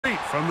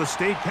From the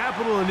state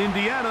capital in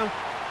Indiana,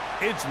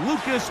 it's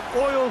Lucas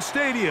Oil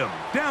Stadium,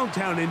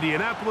 downtown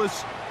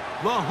Indianapolis,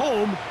 the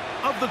home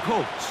of the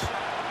Colts.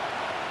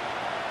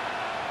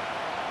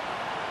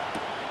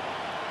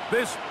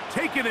 This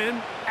taken in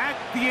at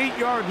the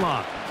 8-yard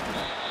line.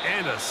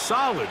 And a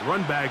solid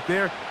run back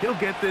there. He'll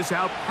get this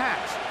out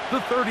past the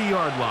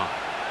 30-yard line.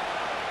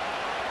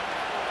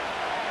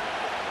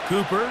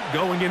 Cooper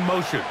going in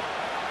motion.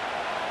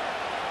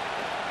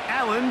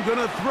 Allen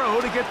gonna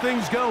throw to get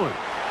things going.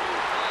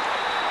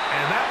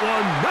 And that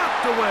one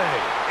knocked away.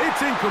 It's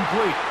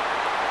incomplete.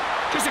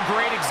 Just a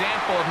great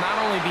example of not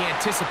only the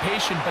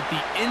anticipation, but the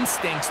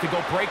instincts to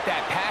go break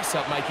that pass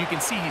up, Mike. You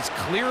can see he's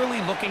clearly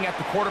looking at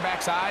the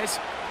quarterback's eyes.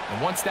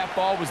 And once that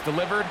ball was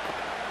delivered,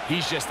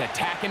 he's just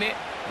attacking it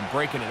and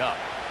breaking it up.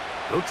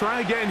 They'll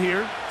try again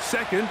here.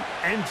 2nd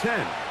and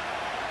 10.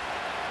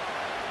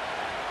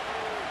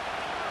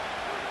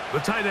 The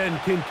tight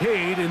end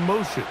Kincaid in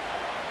motion.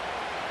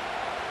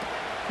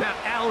 Now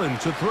Allen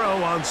to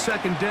throw on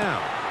 2nd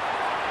down.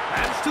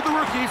 That's to the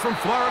rookie from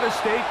Florida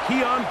State,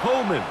 Keon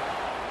Coleman.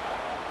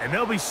 And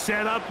they'll be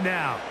set up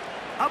now.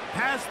 Up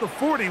past the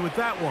 40 with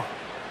that one.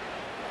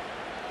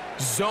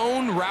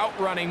 Zone route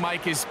running,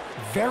 Mike, is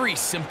very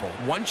simple.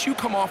 Once you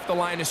come off the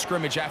line of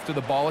scrimmage after the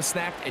ball is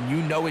snapped and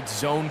you know it's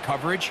zone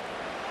coverage,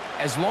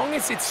 as long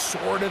as it's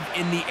sort of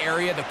in the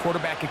area the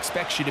quarterback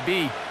expects you to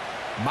be,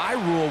 my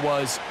rule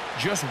was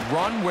just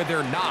run where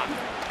they're not.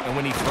 And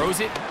when he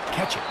throws it,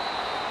 catch it.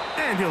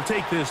 And he'll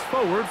take this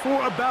forward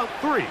for about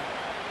 3.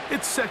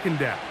 It's 2nd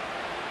down.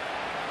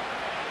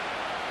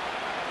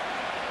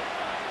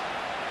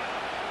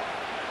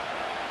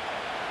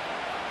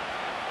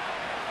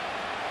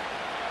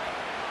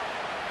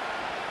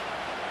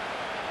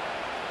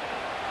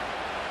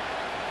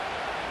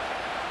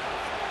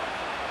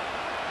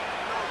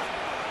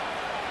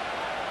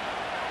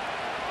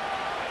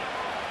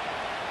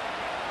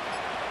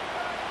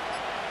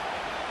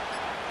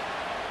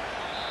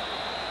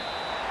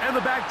 And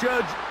the back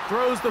judge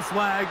throws the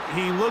flag.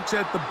 He looks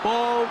at the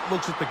ball,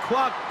 looks at the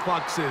clock.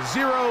 Clock says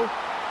 0.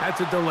 That's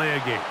a delay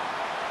of game.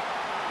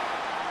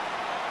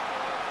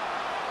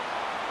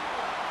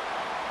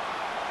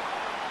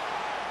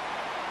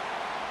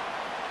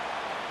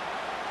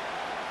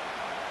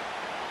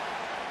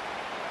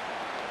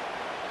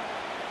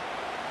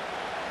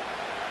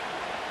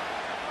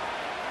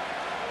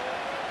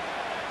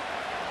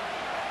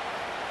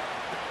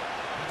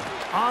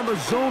 On the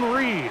zone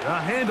read, a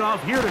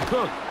handoff here to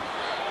Cook.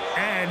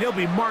 And he'll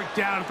be marked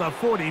down at the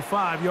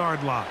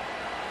 45-yard line.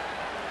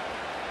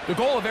 The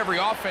goal of every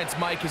offense,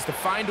 Mike, is to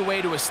find a way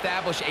to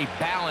establish a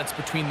balance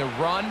between the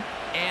run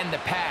and the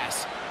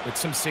pass. With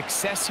some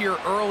success here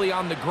early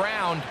on the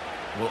ground,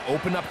 will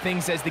open up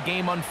things as the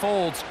game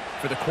unfolds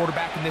for the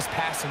quarterback in this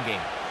passing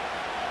game.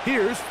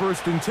 Here's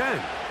 1st and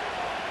 10.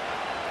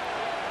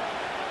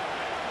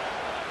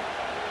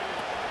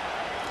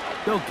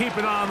 They'll keep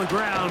it on the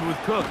ground with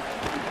Cook.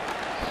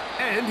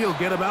 And he'll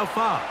get about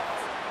 5.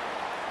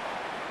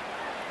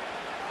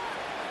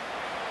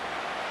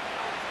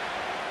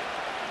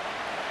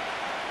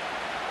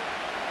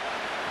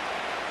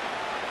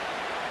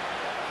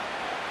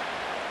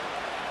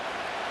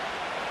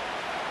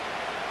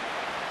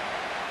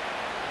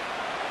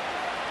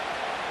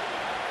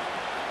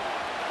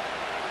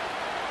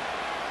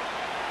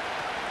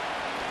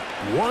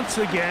 Once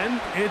again,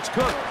 it's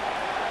Cook.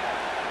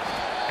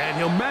 And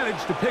he'll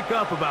manage to pick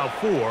up about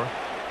 4.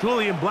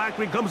 Julian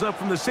Blackman comes up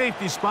from the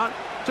safety spot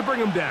to bring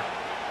him down.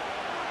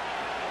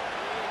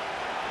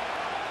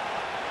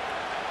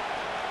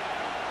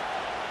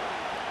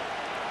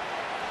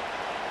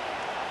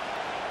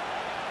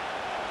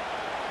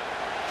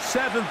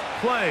 Seventh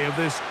play of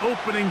this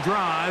opening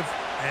drive,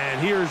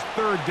 and here's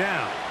 3rd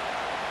down.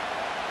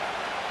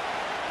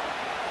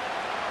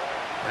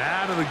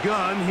 Out of the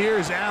gun,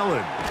 here's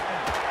Allen.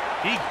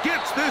 He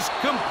gets this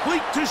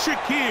complete to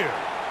Shakir.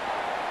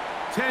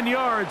 10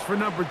 yards for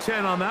number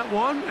 10 on that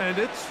one, and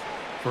it's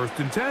 1st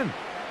and 10.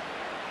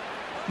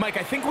 Mike,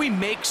 I think we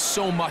make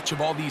so much of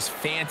all these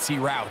fancy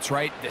routes,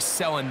 right? The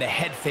selling, the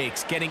head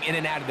fakes, getting in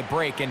and out of the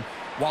break. And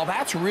while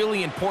that's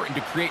really important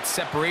to create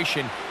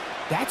separation,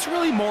 that's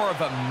really more of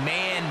a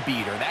man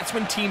beater. That's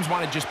when teams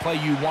want to just play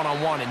you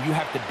one-on-one and you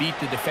have to beat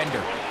the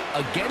defender.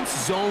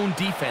 Against zone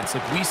defense,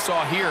 like we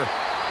saw here,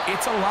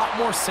 it's a lot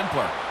more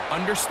simpler.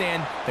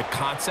 Understand the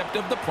concept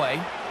of the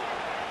play,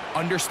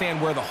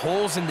 understand where the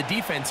holes in the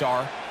defense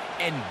are,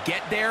 and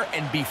get there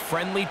and be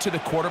friendly to the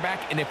quarterback.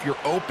 And if you're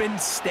open,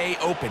 stay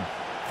open.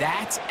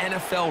 That's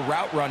NFL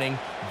route running.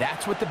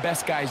 That's what the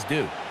best guys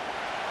do.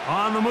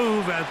 On the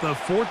move at the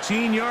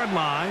 14-yard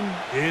line,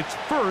 it's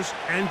 1st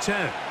and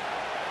 10.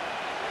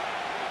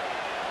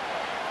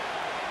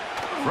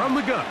 From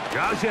the gun,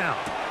 Josh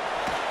Allen.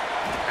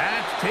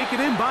 That's taken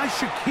in by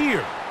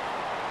Shakir.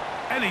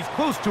 And he's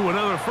close to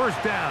another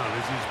 1st down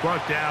as he's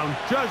brought down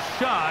just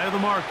shy of the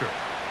marker.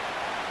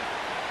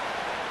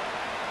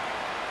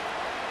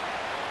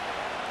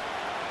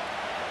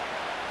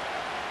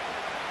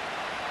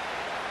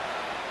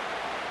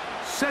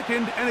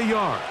 Second and a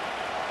yard.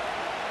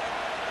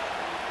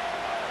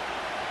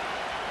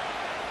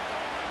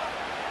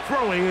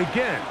 Throwing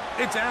again,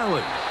 it's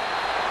Allen.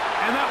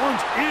 And that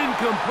one's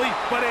incomplete,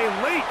 but a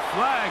late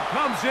flag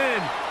comes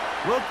in.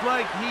 Looked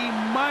like he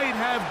might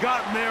have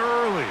gotten there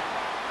early.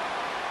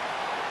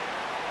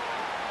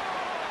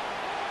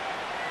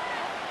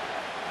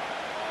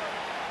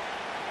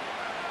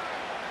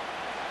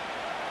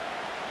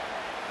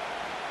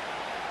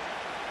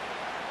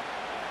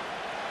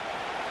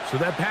 So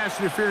that pass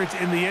interference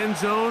in the end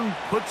zone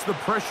puts the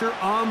pressure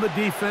on the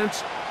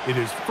defense. It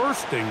is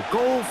first and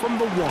goal from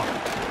the 1.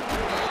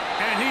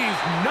 And he's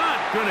not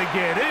going to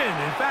get in.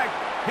 In fact,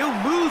 he'll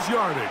lose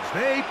yardage.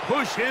 They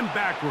push him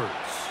backwards.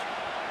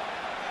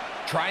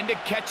 Trying to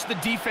catch the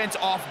defense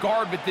off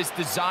guard with this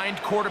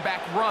designed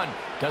quarterback run.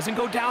 Doesn't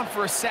go down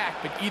for a sack,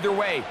 but either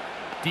way,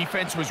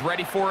 defense was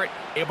ready for it,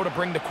 able to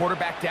bring the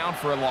quarterback down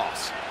for a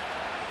loss.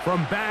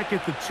 From back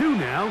at the 2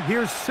 now,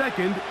 here's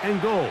second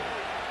and goal.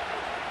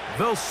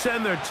 They'll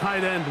send their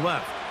tight end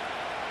left.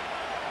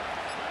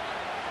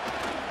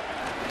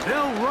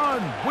 They'll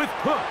run with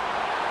Cook.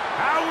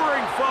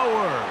 Powering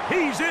forward.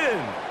 He's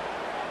in.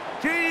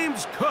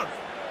 James Cook.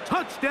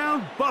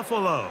 Touchdown,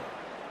 Buffalo.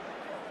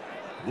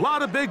 A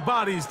lot of big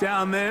bodies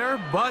down there,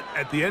 but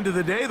at the end of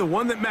the day, the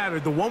one that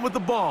mattered, the one with the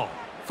ball,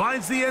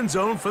 finds the end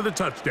zone for the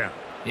touchdown.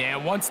 Yeah,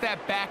 once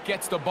that back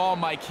gets the ball,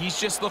 Mike, he's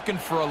just looking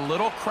for a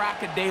little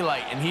crack of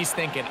daylight, and he's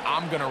thinking,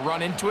 I'm going to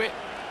run into it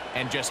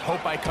and just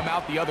hope I come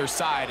out the other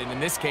side. And in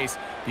this case,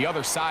 the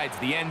other side's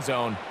the end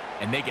zone,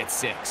 and they get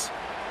 6.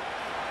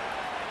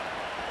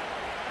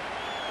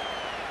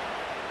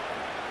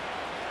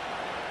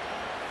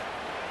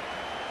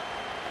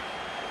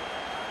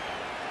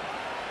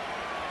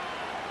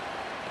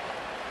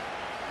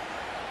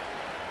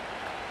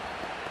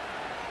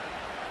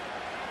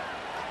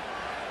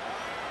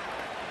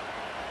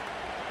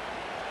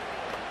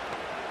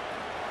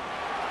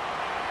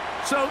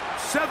 So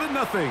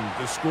 7-0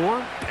 the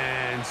score,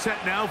 and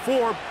set now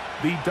for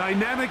the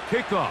dynamic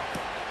kickoff.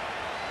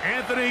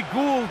 Anthony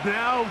Gould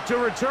now to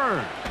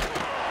return.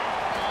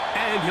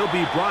 And he'll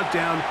be brought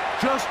down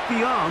just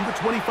beyond the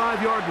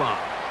 25-yard line.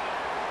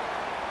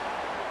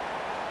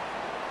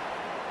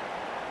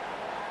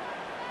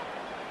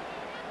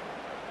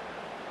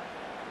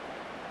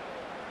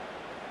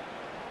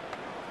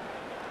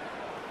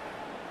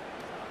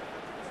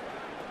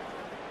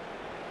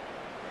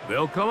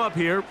 They'll come up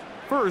here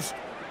first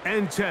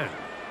and 10.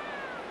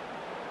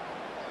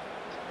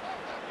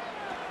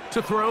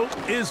 To throw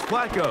is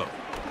Flacco.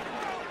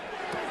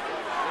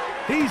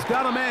 He's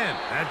got a man.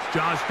 That's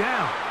Josh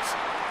Downs.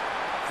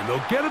 And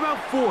they'll get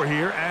about 4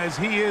 here as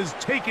he is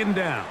taken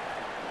down.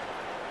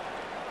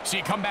 So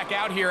you come back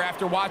out here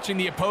after watching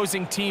the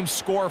opposing team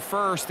score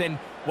first, and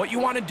what you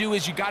want to do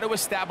is you got to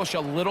establish a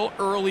little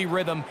early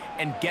rhythm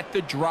and get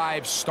the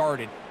drive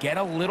started. Get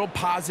a little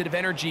positive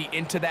energy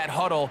into that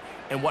huddle,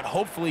 and what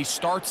hopefully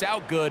starts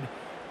out good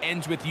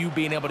ends with you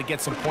being able to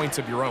get some points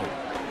of your own.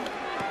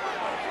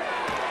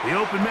 The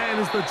open man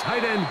is the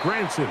tight end,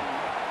 Granson.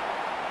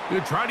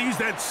 They're trying to use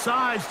that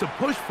size to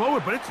push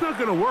forward, but it's not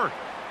going to work.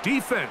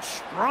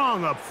 Defense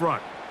strong up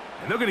front,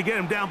 and they're going to get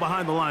him down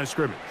behind the line of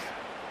scrimmage.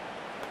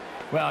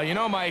 Well, you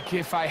know, Mike,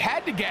 if I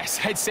had to guess,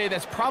 I'd say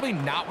that's probably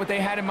not what they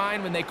had in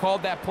mind when they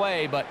called that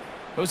play, but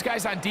those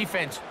guys on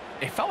defense,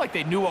 they felt like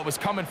they knew what was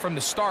coming from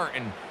the start,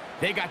 and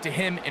they got to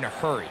him in a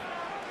hurry.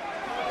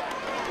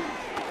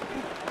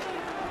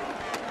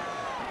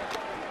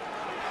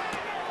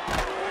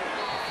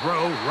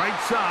 Throw right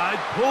side,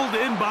 pulled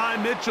in by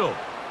Mitchell.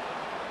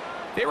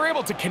 They were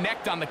able to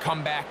connect on the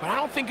comeback, but I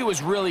don't think it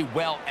was really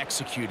well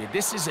executed.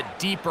 This is a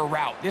deeper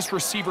route. This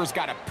receiver's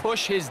got to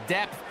push his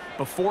depth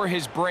before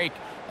his break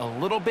a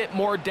little bit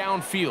more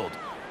downfield.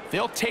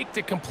 They'll take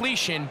the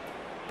completion,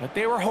 but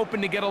they were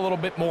hoping to get a little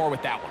bit more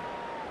with that one.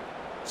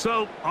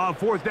 So, on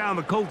 4th down,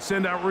 the Colts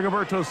send out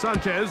Rigoberto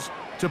Sanchez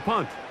to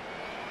punt.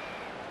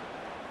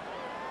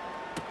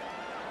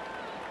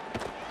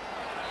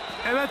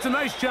 And that's a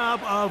nice job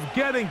of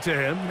getting to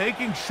him,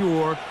 making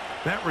sure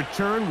that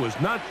return was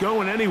not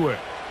going anywhere.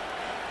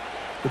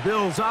 The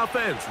Bills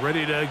offense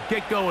ready to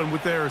get going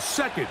with their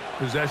second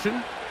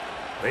possession.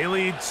 They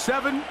lead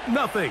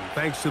 7-0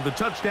 thanks to the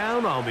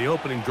touchdown on the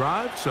opening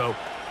drive. So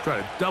try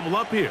to double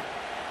up here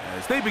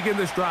as they begin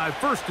this drive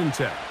 1st and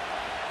 10.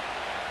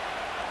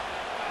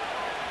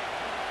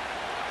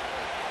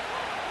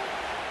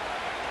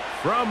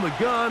 From the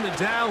gun,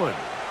 it's Allen.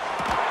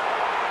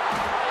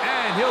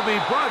 And he'll be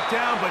brought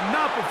down, but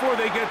not before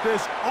they get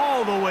this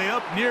all the way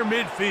up near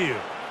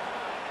midfield.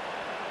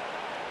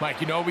 Mike,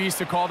 you know what we used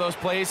to call those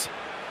plays?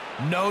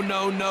 No,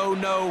 no, no,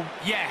 no,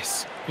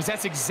 yes. Because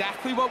that's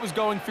exactly what was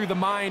going through the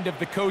mind of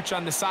the coach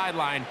on the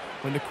sideline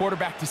when the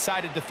quarterback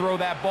decided to throw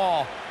that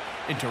ball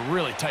into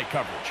really tight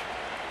coverage.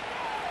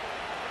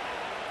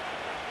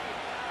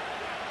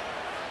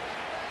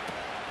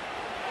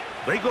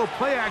 They go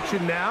play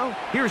action now.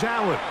 Here's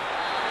Allen.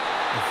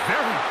 A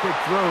very quick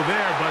throw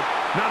there, but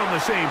not on the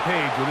same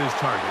page with his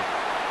target.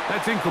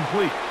 That's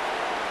incomplete.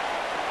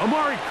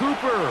 Amari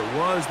Cooper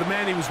was the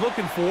man he was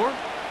looking for.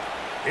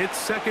 It's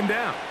 2nd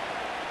down.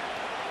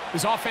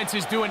 This offense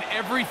is doing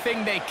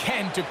everything they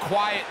can to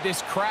quiet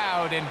this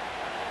crowd, and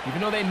Even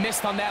though they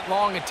missed on that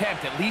long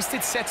attempt, at least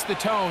it sets the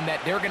tone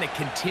that they're going to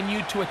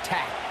continue to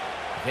attack.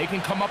 If they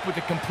can come up with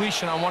a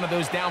completion on one of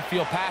those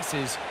downfield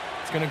passes,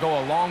 it's going to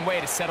go a long way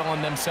to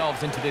settling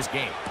themselves into this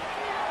game.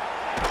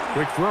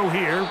 Quick throw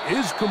here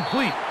is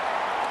complete.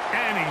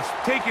 And he's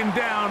taken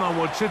down on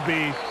what should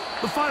be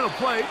the final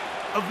play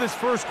of this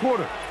first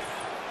quarter.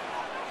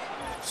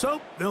 So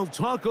they'll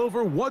talk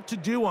over what to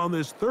do on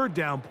this third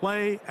down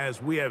play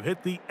as we have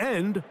hit the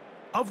end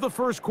of the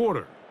first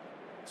quarter.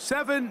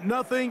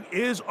 7-0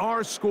 is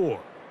our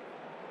score.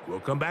 We'll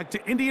come back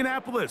to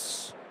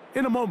Indianapolis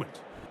in a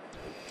moment.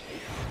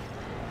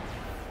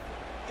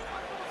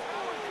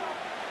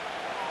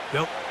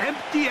 They'll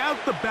empty out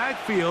the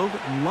backfield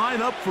and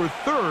line up for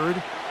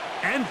 3rd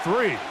and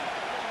 3.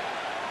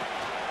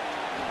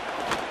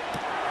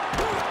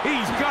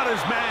 He's got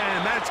his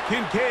man. That's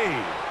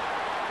Kincaid.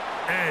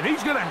 And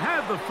he's going to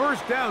have the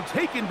first down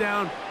taken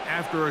down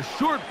after a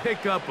short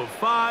pickup of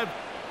 5,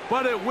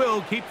 but it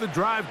will keep the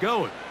drive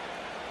going.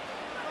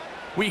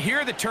 We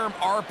hear the term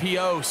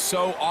RPO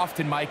so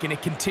often, Mike, and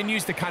it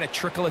continues to kind of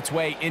trickle its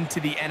way into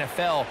the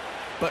NFL.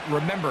 But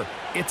remember,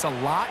 it's a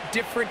lot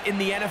different in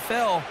the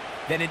NFL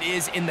than it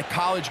is in the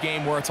college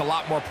game where it's a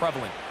lot more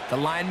prevalent. The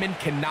lineman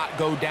cannot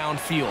go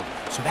downfield,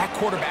 so that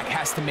quarterback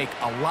has to make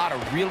a lot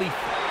of really...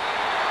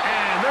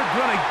 And they're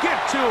going to get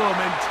to him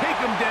and take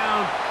him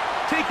down,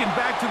 taken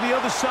back to the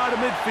other side of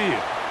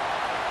midfield.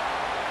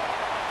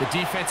 The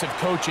defensive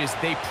coaches,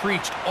 they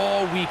preached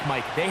all week,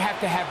 Mike. They have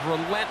to have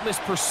relentless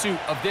pursuit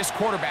of this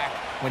quarterback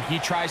when he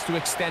tries to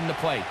extend the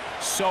play.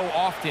 So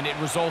often it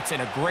results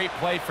in a great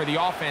play for the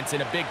offense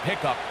and a big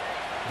pickup.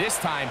 This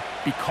time,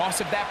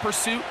 because of that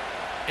pursuit,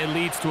 it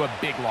leads to a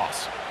big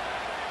loss.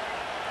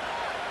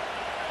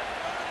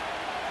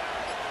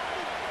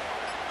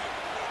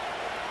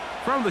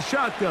 From the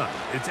shotgun,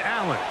 it's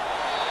Allen.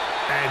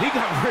 And he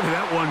got rid of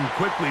that one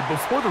quickly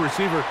before the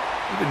receiver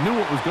even knew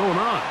what was going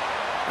on.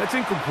 That's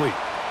incomplete.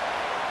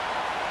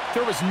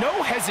 There was no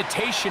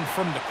hesitation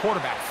from the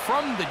quarterback.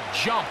 From the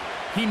jump,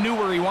 he knew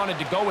where he wanted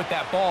to go with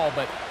that ball,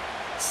 but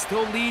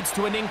still leads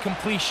to an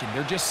incompletion.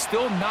 They're just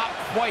still not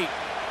quite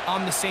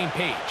on the same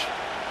page.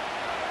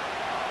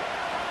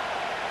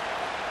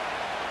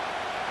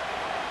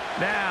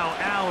 Now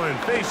Allen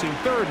facing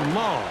 3rd and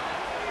long.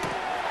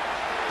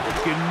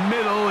 In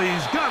middle,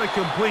 he's got to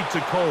complete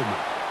to Coleman.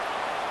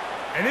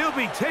 And he'll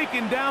be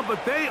taken down,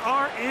 but they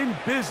are in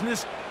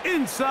business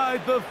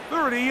inside the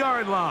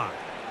 30-yard line.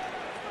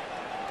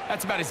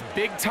 That's about as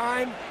big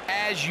time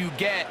as you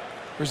get.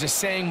 There's a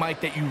saying,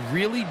 Mike, that you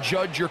really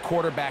judge your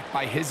quarterback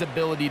by his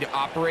ability to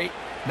operate,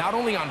 not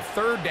only on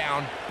 3rd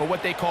down, but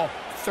what they call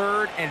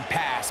 3rd and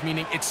pass,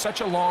 meaning it's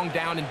such a long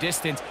down and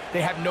distance,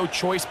 they have no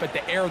choice but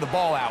to air the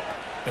ball out.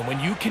 And when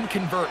you can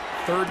convert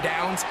 3rd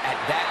downs at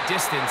that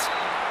distance,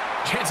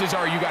 chances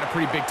are you got a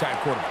pretty big-time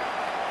quarterback.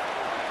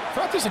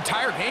 Throughout this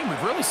entire game,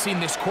 we've really seen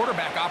this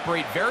quarterback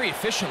operate very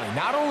efficiently,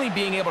 not only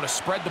being able to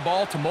spread the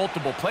ball to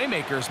multiple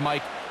playmakers,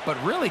 Mike, but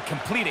really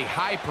complete a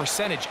high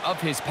percentage of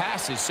his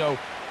passes. So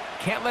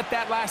can't let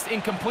that last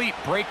incomplete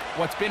break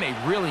what's been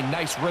a really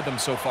nice rhythm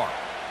so far.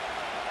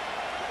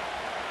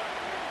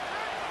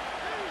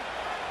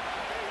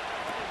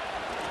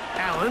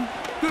 Allen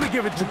going to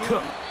give it to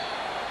Cook.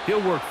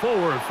 He'll work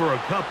forward for a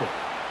couple.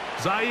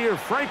 Zaire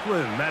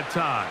Franklin that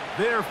time,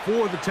 there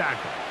for the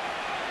tackle.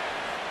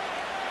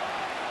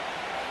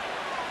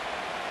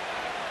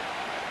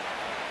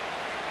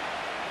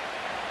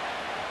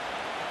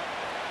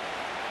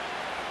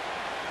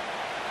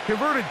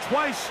 Converted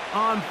twice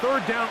on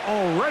 3rd down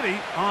already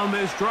on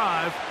this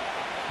drive.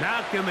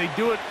 Now can they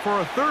do it for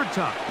a 3rd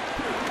time?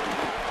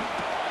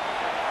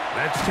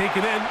 That's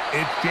taken in.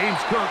 It's James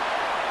Cook.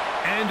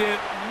 And it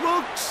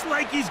looks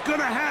like he's going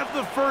to have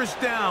the first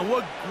down.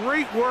 What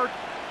great work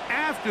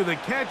after the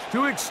catch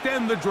to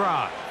extend the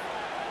drive.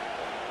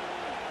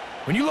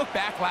 When you look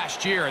back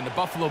last year and the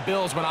Buffalo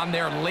Bills went on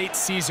their late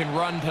season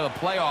run to the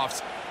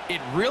playoffs,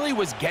 it really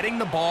was getting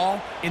the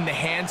ball in the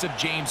hands of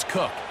James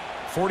Cook.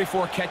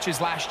 44 catches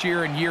last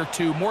year in year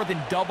 2, more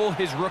than double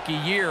his rookie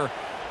year.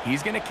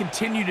 He's going to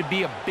continue to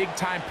be a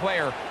big-time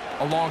player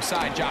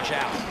alongside Josh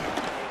Allen.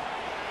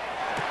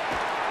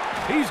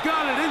 He's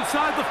got it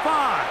inside the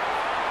 5.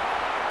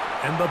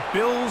 And the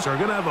Bills are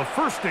going to have a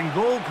 1st and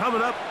goal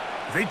coming up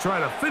as they try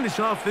to finish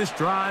off this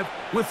drive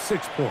with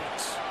 6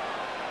 points.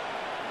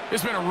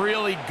 It's been a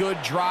really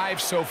good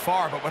drive so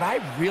far, but what I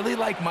really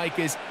like, Mike,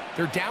 is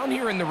they're down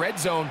here in the red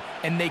zone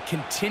and they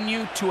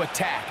continue to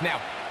attack.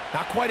 Now,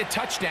 not quite a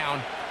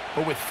touchdown,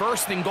 but with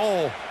 1st and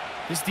goal,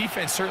 this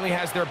defense certainly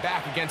has their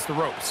back against the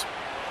ropes.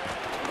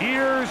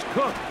 Here's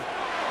Cook.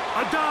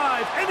 A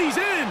dive, and he's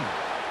in.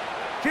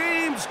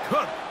 James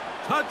Cook,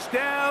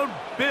 touchdown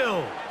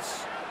Bills.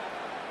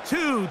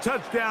 2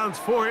 touchdowns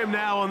for him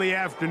now on the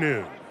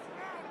afternoon.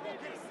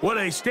 What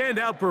a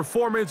standout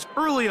performance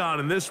early on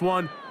in this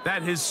one.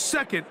 That his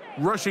 2nd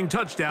rushing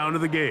touchdown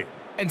of the game.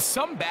 And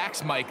some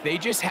backs, Mike, they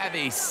just have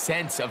a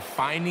sense of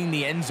finding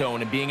the end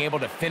zone and being able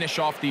to finish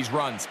off these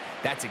runs.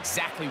 That's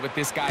exactly what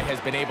this guy has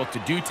been able to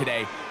do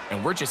today,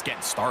 and we're just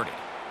getting started.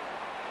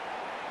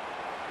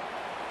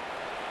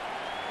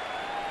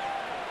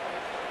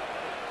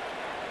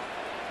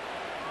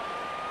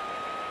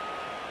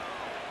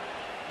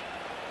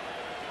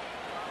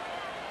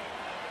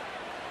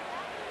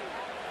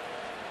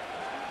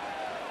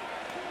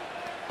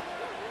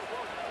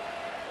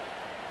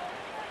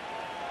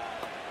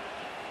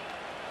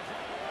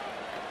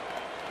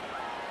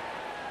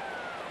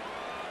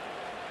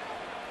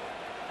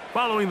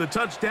 Following the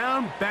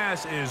touchdown,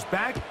 Bass is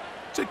back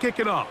to kick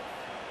it off.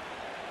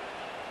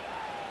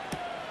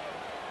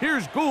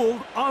 Here's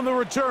Gould on the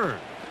return.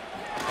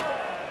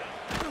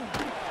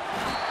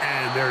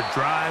 And their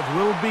drive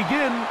will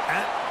begin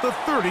at the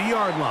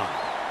 30-yard line.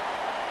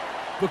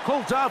 The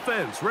Colts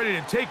offense ready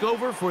to take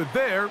over for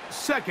their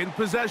second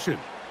possession.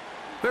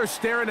 They're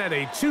staring at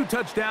a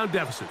 2-touchdown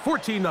deficit,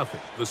 14-0.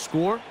 The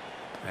score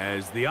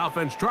as the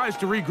offense tries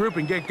to regroup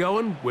and get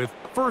going with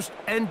 1st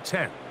and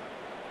 10.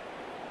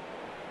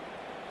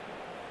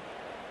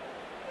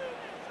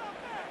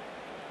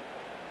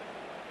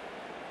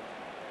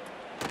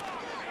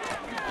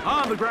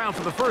 On the ground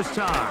for the first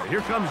time, here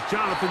comes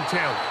Jonathan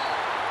Taylor.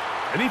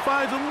 And he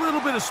finds a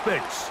little bit of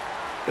space.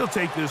 He'll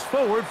take this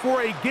forward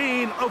for a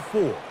gain of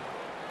 4.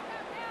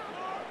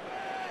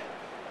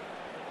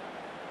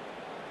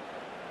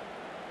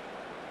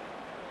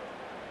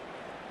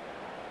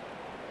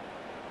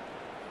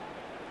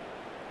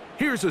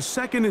 Here's a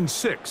 2nd and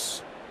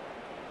 6.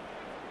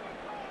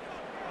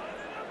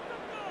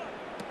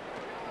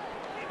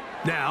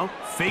 Now,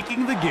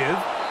 faking the give.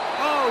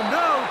 Oh,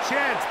 no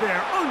chance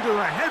there. Under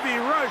a heavy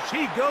rush,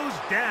 he goes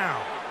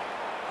down.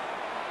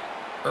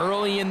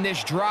 Early in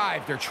this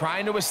drive, they're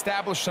trying to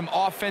establish some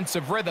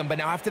offensive rhythm, but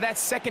now after that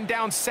 2nd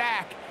down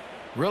sack,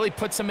 really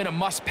puts them in a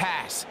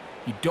must-pass.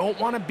 You don't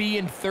want to be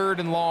in 3rd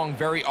and long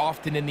very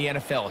often in the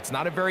NFL. It's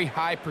not a very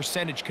high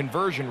percentage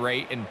conversion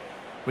rate, and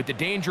with the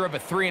danger of a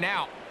 3 and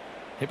out,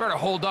 they better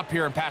hold up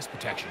here in pass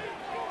protection.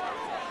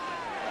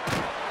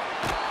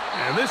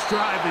 And this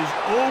drive is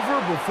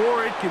over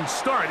before it can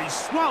start. He's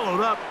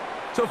swallowed up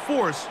to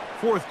force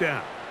 4th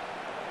down.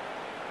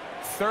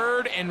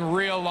 3rd and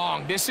real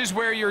long. This is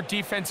where your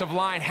defensive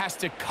line has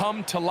to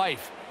come to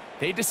life.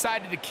 They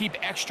decided to keep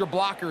extra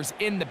blockers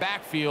in the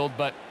backfield,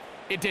 but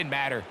it didn't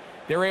matter.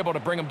 They were able to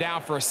bring them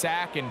down for a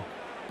sack and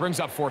brings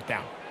up 4th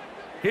down.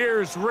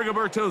 Here's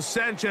Rigoberto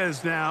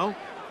Sanchez now,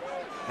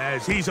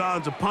 as he's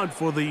on to punt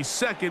for the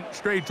 2nd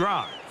straight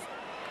drive.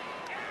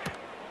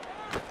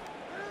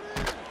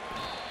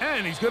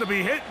 And he's going to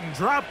be hit and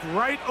dropped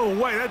right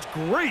away. That's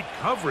great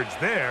coverage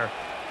there.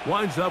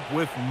 Winds up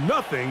with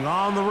nothing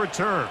on the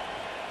return.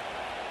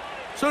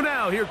 So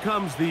now here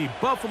comes the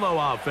Buffalo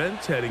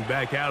offense heading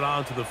back out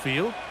onto the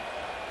field.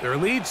 Their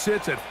lead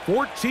sits at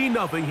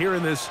 14-0 here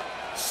in this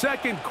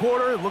 2nd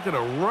quarter. Looking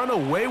to run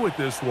away with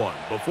this one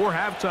before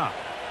halftime.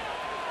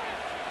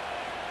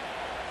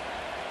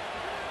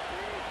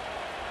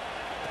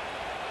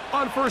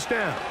 On 1st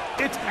down,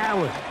 it's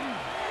Allen.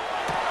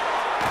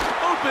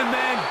 Open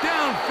man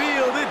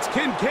downfield, it's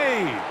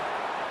Kincaid.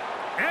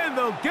 And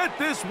they'll get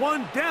this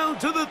one down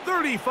to the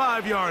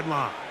 35-yard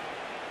line.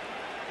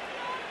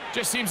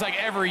 Just seems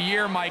like every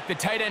year, Mike, the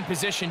tight end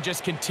position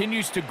just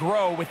continues to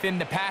grow within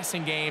the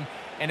passing game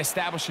and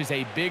establishes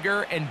a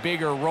bigger and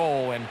bigger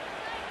role. And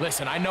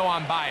listen, I know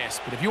I'm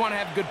biased, but if you want to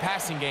have a good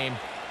passing game,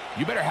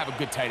 you better have a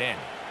good tight end.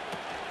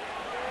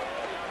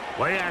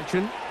 Play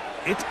action.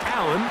 It's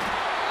Allen.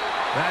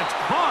 That's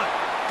caught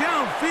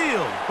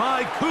downfield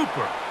by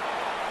Cooper.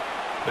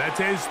 That's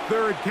his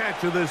 3rd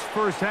catch of this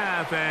first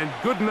half and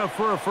good enough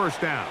for a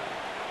 1st down.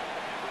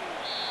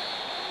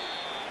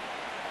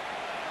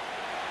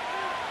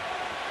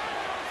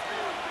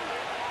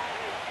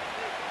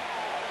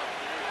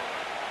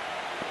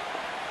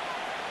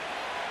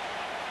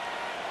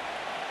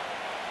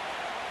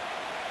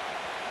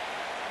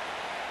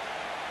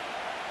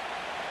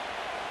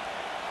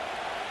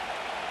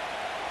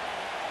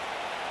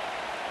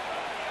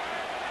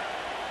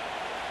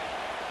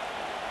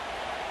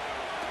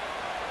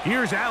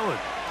 Here's Allen.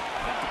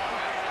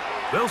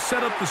 They'll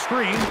set up the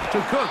screen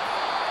to Cook.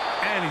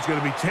 And he's going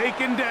to be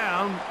taken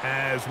down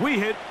as we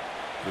hit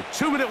the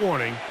 2-minute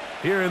warning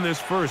here in this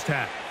first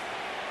half.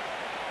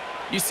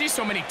 You see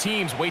so many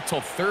teams wait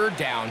till 3rd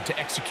down to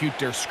execute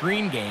their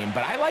screen game,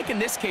 but I like in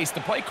this case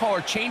the play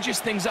caller changes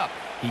things up.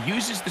 He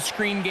uses the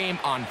screen game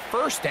on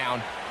 1st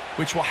down,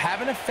 which will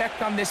have an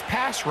effect on this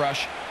pass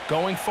rush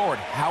going forward.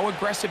 How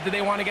aggressive do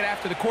they want to get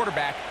after the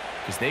quarterback?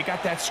 Because they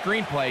got that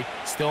screenplay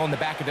still in the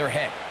back of their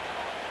head.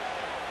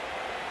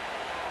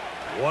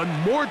 One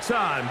more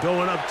time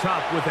going up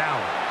top with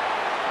Allen.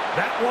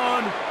 That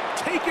one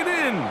taken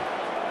in.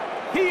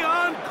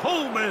 Keon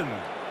Coleman.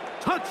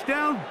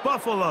 Touchdown,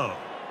 Buffalo.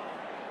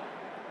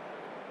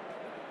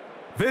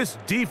 This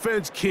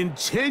defense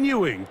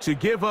continuing to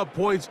give up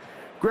points.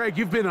 Greg,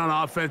 you've been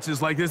on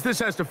offenses like this. This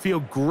has to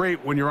feel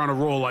great when you're on a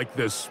roll like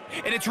this.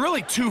 And it's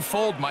really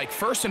twofold, Mike.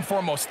 First and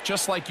foremost,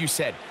 just like you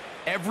said,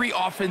 every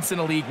offense in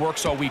the league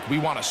works all week. We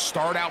want to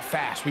start out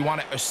fast. We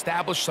want to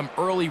establish some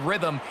early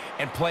rhythm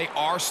and play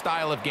our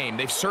style of game.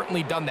 They've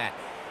certainly done that.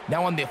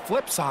 Now, on the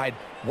flip side,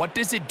 what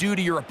does it do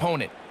to your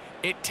opponent?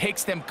 It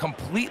takes them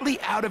completely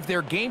out of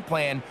their game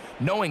plan,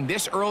 knowing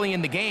this early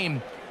in the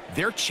game,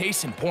 they're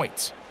chasing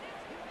points.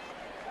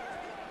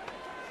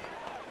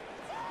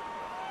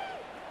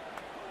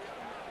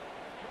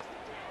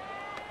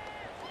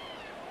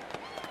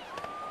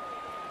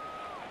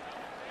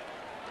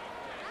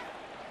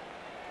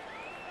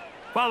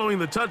 Following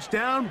the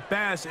touchdown,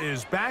 Bass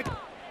is back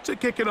to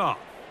kick it off.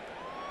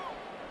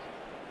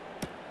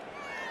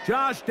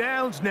 Josh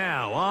Downs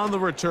now on the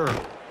return.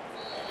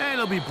 And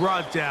he'll be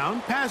brought down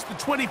past the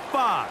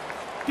 25.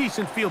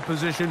 Decent field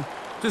position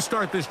to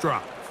start this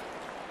drive.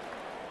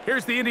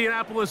 Here's the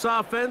Indianapolis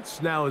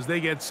offense. Now as they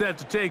get set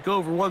to take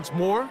over once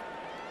more,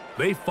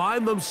 they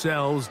find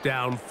themselves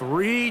down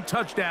 3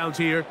 touchdowns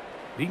here,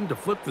 needing to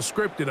flip the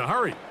script in a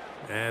hurry.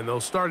 And they'll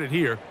start it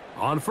here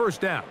on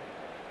first down.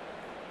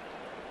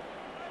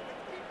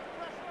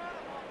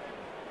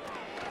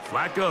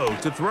 Flacco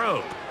to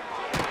throw.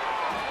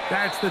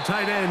 That's the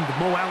tight end,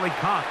 Mo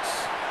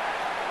Cox.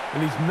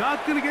 And he's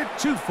not going to get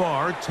too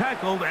far,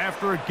 tackled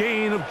after a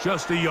gain of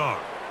just a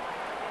yard.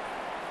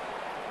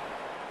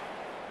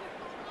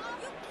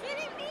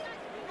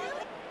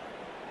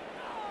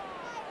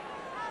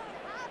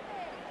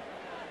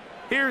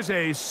 Here's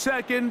a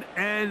 2nd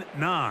and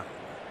 9.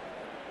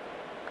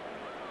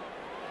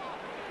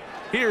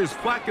 Here's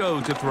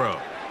Flacco to throw.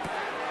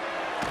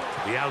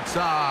 To the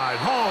outside,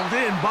 hauled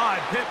in by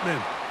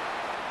Pittman.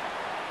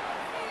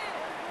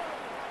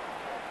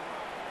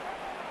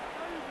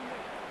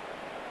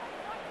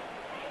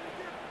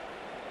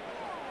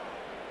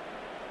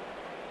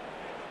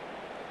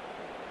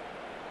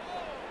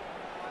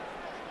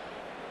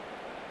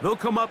 They'll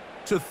come up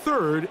to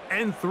 3rd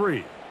and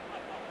 3.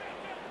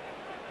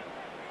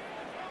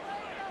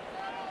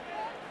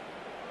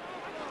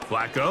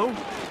 Flacco.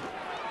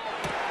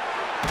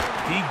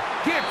 He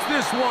gets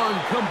this one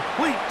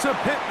complete to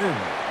Pittman.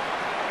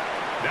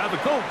 Now the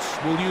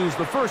Colts will use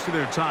the first of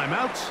their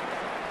timeouts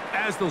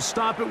as they'll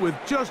stop it with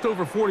just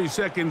over 40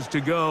 seconds to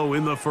go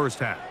in the first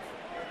half.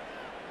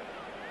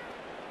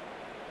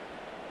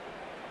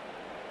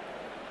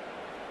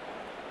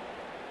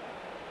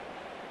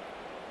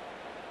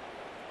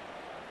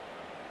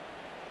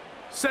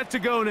 Set to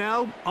go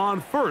now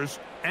on 1st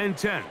and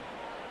 10.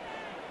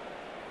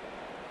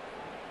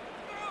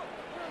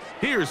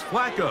 Here's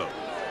Flacco.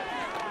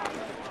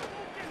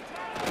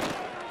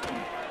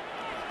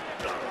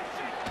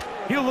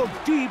 He'll look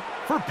deep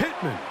for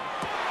Pittman.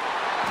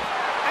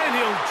 And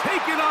he'll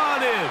take it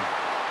on in.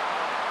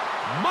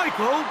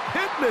 Michael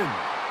Pittman.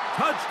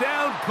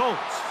 Touchdown,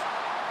 Colts.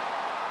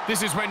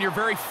 This is when you're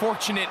very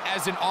fortunate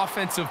as an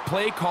offensive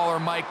play caller,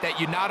 Mike, that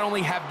you not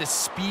only have the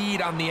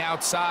speed on the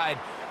outside,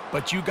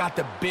 but you got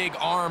the big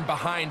arm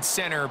behind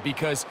center,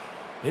 because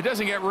it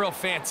doesn't get real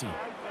fancy.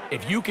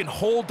 If you can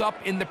hold up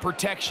in the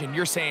protection,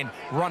 you're saying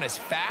run as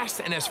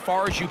fast and as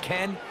far as you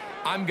can.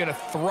 I'm going to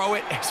throw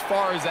it as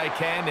far as I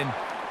can. And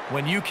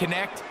when you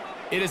connect,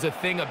 it is a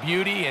thing of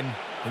beauty. And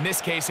in this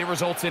case, it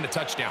results in a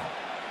touchdown.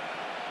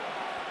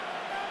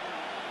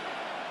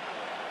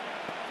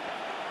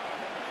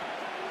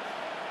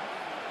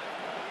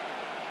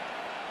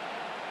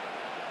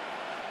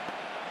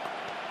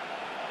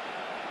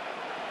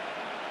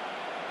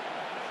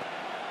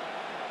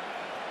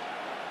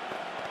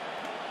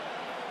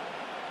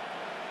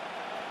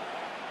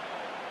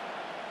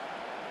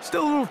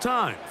 Still a little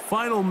time.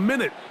 Final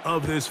minute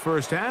of this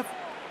first half.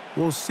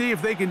 We'll see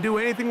if they can do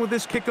anything with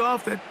this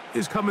kickoff that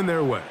is coming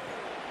their way.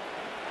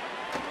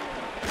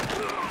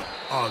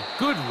 A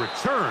good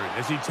return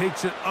as he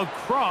takes it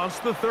across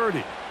the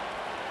 30.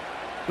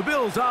 The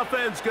Bills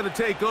offense going to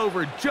take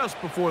over just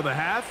before the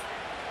half.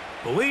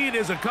 The lead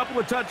is a couple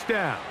of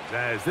touchdowns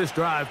as this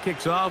drive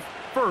kicks off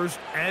 1st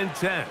and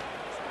 10.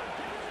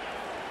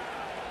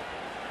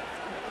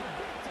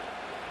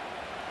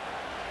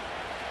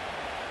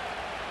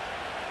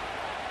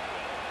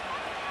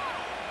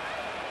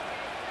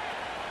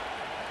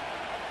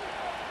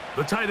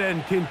 The tight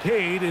end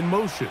Kincaid in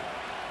motion.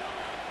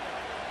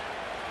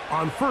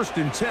 On 1st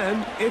and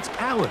 10, it's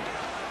Allen.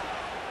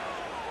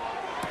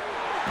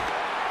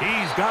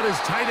 He's got his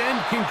tight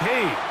end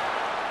Kincaid.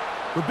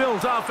 The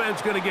Bills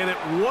offense going to get it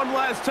one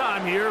last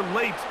time here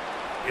late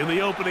in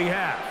the opening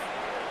half.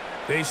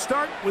 They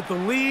start with the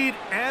lead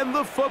and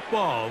the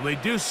football. They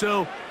do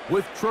so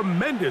with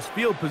tremendous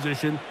field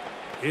position.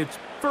 It's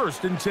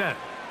 1st and 10.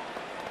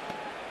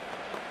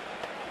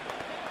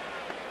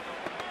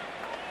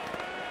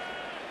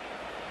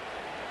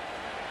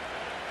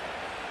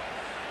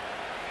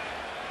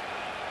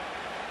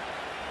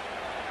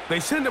 They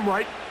send him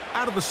right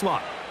out of the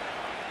slot.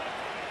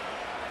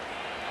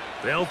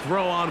 They'll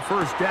throw on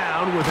 1st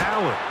down with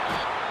Allen.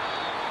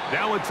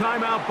 Now a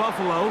timeout,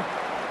 Buffalo.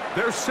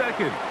 Their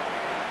second.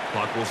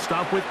 Clock will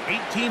stop with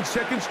 18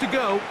 seconds to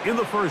go in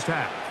the first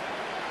half.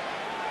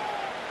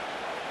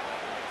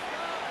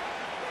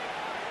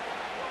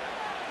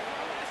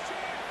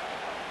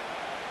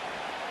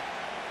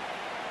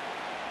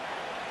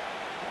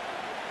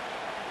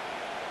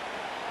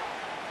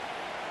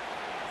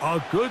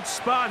 A good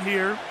spot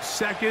here,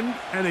 2nd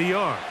and a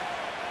yard.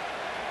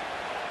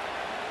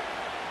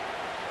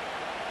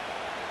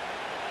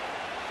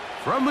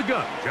 From the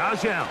gun,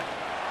 Josh Allen.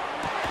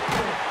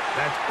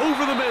 That's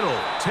over the middle,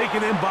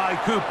 taken in by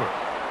Cooper.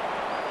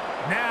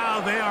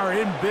 Now they are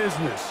in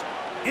business,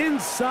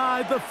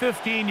 inside the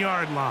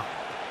 15-yard line.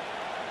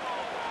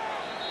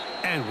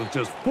 And with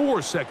just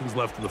 4 seconds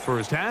left in the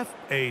first half,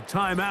 a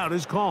timeout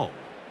is called.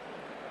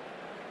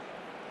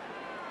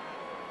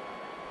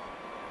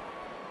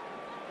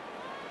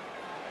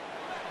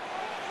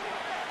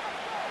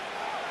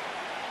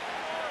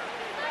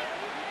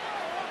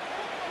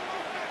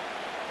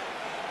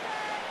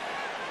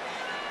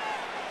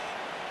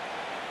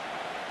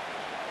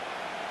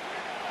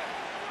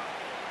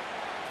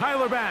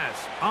 Tyler Bass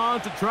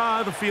on to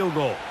try the field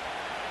goal.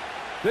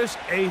 This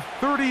a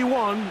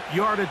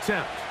 31-yard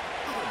attempt.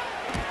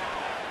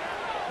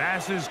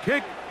 Bass's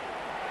kick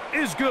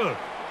is good.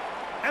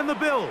 And the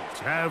Bills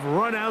have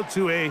run out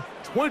to a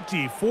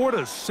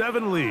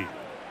 24-7 lead.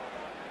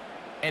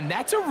 And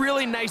that's a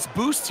really nice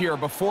boost here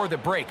before the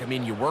break. I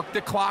mean, you work the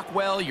clock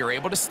well, you're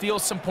able to steal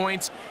some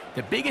points.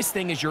 The biggest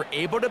thing is you're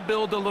able to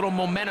build a little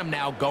momentum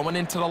now going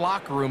into the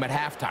locker room at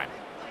halftime.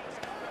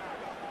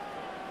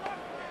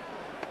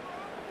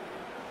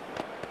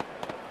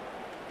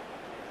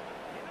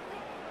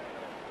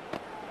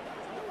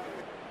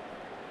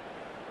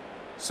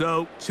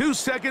 So 2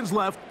 seconds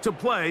left to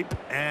play,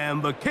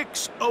 and the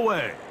kick's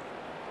away.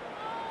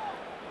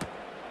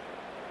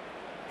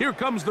 Here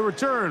comes the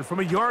return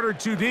from a yard or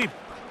two deep.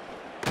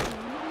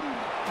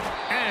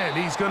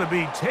 And he's going to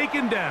be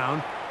taken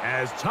down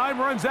as time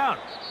runs out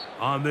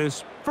on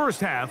this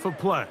first half of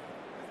play.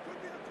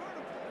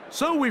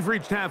 So we've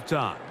reached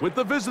halftime with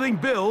the visiting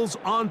Bills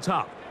on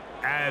top.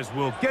 As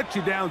we'll get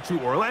you down to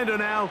Orlando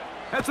now,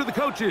 that's where the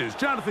coach is,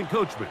 Jonathan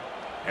Coachman,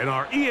 and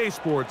our EA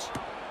Sports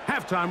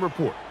halftime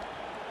report.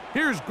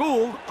 Here's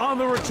Gould on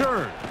the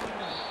return,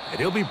 and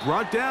he'll be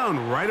brought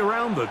down right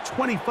around the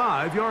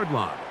 25-yard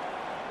line.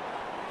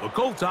 The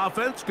Colts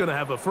offense going to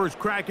have a first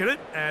crack at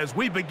it as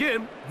we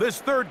begin this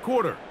third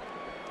quarter.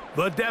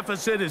 The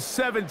deficit is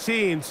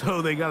 17,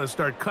 so they got to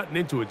start cutting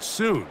into it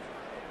soon.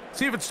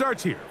 See if it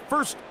starts here.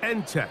 1st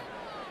and 10.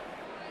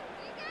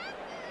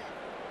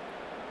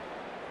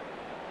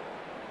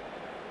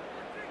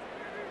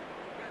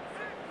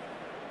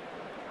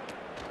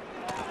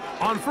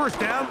 On first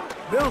down,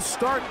 they'll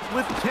start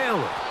with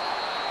Taylor.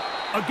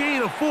 A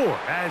gain of 4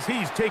 as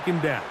he's taken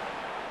down.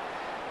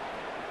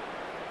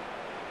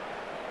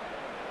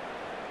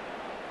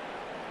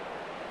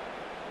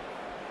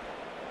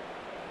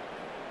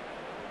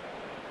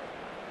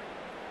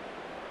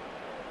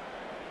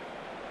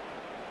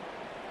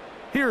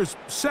 Here's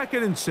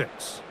 2nd and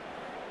 6.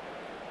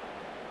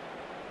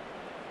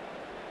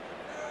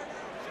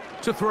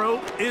 To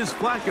throw is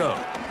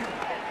Flacco.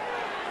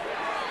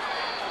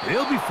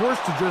 He'll be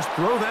forced to just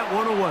throw that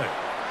one away.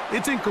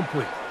 It's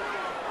incomplete.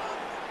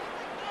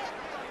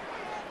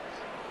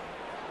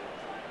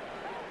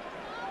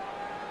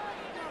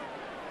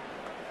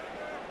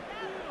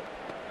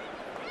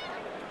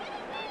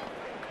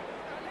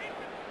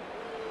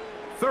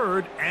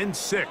 Third and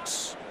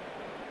 6.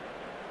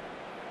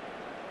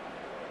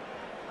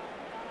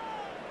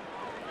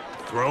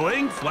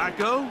 Throwing,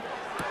 Flacco.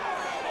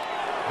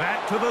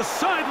 Back to the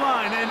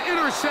sideline and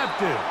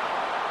intercepted.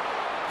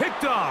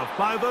 Picked off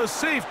by the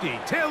safety,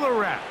 Taylor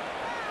Rapp.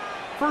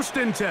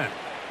 1st and 10.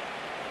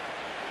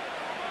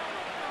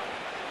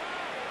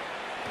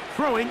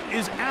 Throwing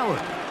is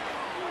Allen.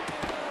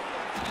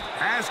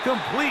 Pass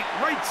complete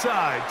right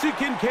side to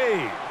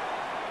Kincaid.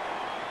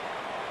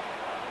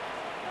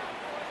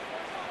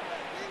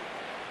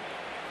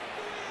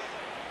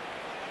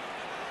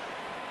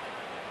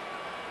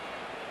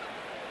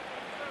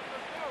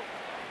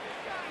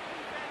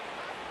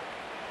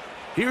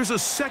 Here's a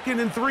 2nd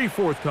and 3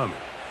 forthcoming.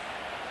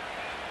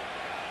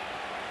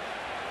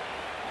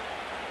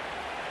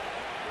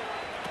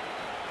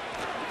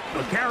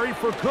 A carry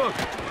for Cook.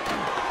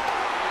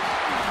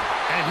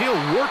 And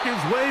he'll work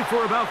his way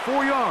for about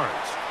 4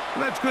 yards.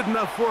 And that's good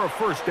enough for a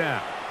first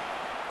down.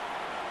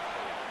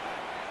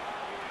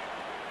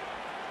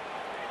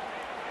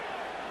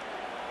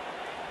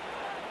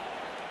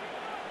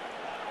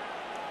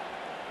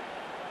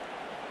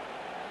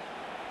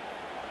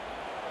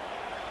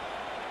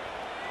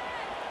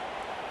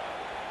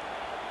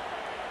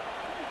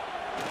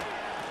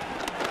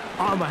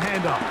 On the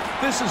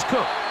handoff, this is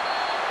Cook.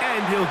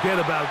 And he'll get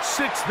about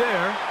 6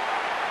 there,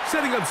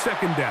 setting up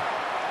 2nd down.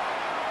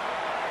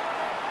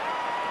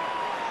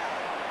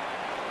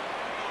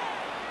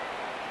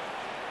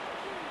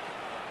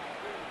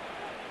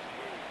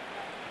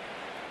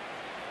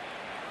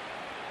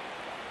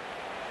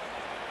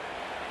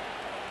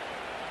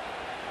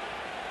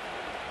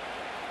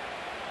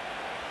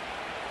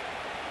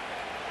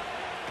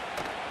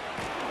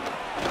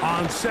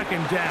 On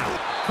 2nd down,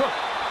 Cook.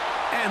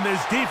 And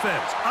this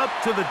defense up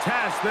to the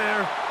task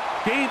there.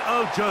 Gain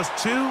of just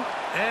 2,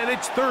 and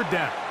it's 3rd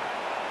down.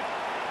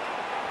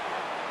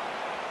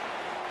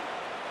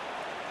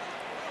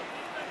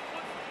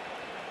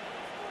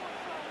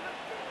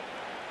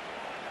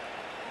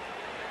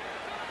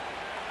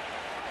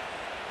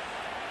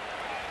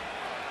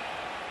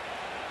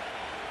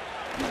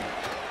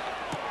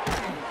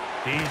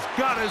 He's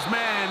got his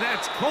man.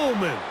 That's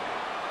Coleman.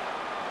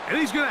 And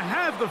he's going to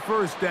have the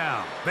first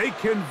down. They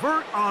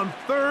convert on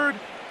 3rd,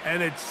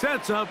 and it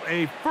sets up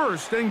a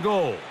 1st and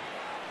goal.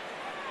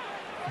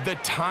 The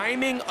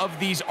timing of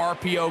these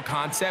RPO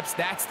concepts,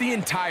 that's the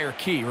entire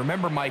key.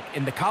 Remember, Mike,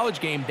 in the college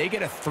game, they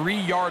get a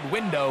 3-yard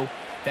window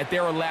that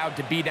they're allowed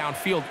to be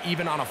downfield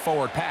even on a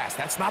forward pass.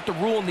 That's not the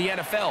rule in the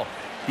NFL.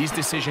 These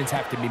decisions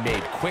have to be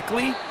made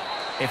quickly.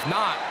 If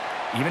not,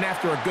 even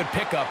after a good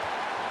pickup,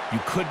 you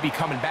could be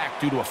coming back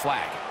due to a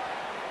flag.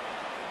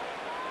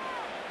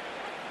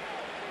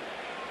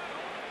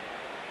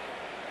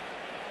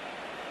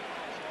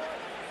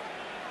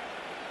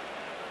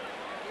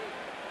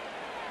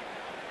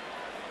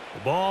 The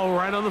ball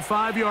right on the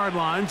 5-yard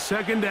line,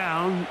 second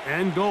down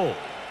and goal.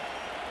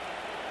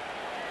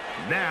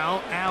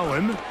 Now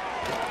Allen,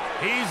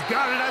 he's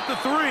got it at the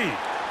 3.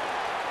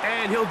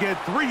 And he'll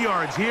get 3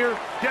 yards here,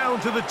 down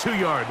to the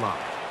 2-yard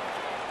line.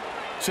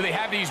 So they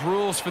have these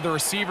rules for the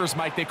receivers,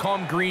 Mike. They call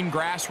them green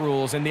grass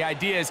rules. And the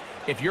idea is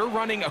if you're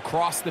running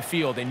across the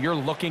field and you're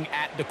looking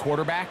at the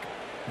quarterback,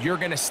 you're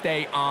going to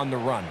stay on the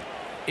run.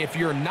 If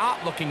you're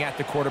not looking at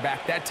the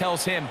quarterback, that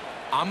tells him,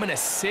 I'm going to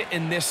sit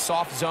in this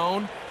soft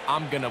zone.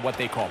 I'm going to what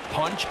they call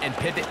punch and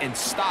pivot and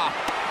stop.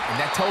 And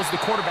that tells the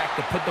quarterback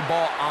to put the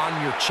ball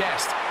on your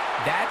chest.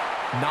 That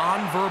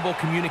nonverbal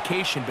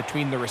communication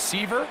between the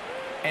receiver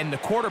and the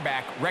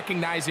quarterback,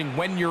 recognizing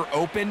when you're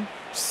open,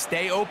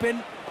 stay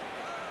open,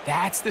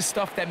 that's the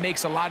stuff that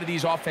makes a lot of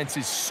these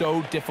offenses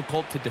so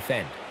difficult to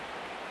defend.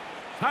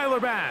 Tyler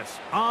Bass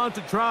on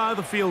to try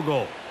the field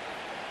goal.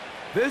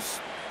 This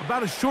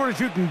about as short as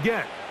you can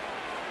get.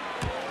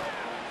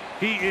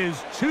 He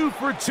is 2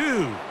 for 2.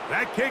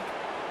 That kick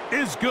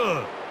is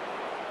good.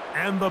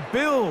 And the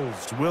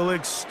Bills will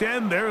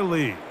extend their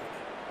lead.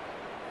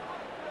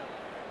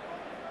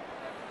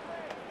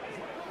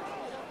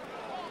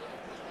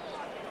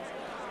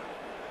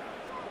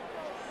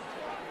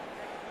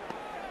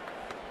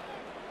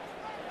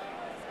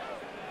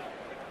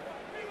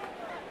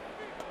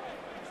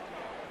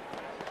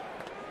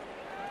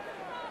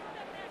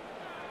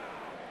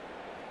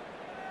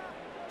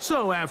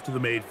 So after the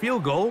made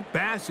field goal,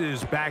 Bass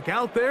is back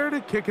out there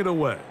to kick it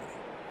away.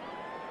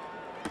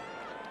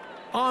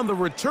 On the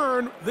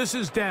return, this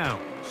is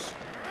Downs.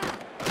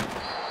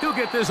 He'll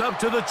get this up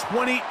to the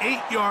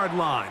 28-yard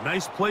line.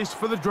 Nice place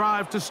for the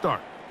drive to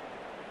start.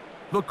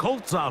 The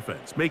Colts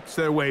offense makes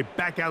their way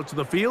back out to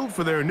the field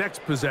for their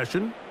next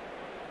possession.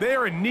 They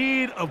are in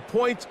need of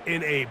points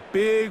in a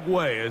big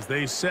way as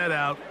they set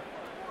out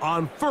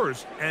on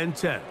 1st and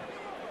 10.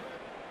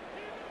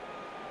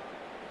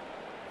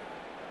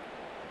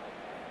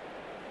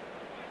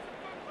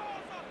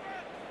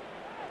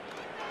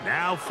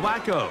 Now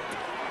Flacco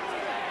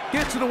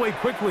gets it away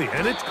quickly,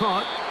 and it's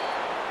caught.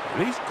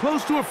 And he's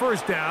close to a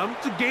first down.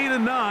 It's a gain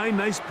of 9.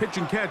 Nice pitch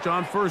and catch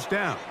on first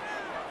down.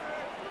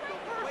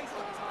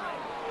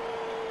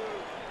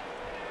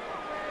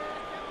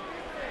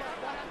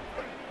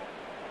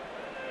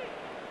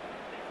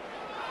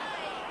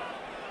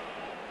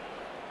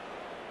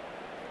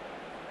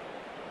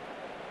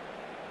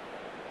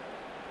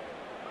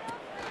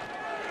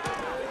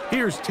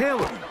 Here's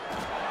Taylor.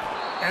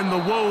 And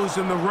the woes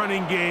in the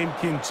running game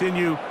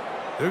continue.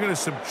 They're going to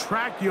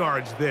subtract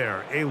yards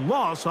there. A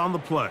loss on the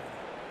play.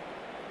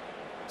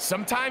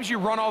 Sometimes you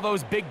run all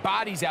those big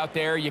bodies out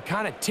there, you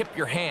kind of tip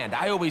your hand.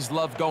 I always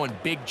love going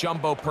big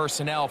jumbo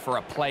personnel for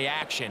a play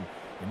action.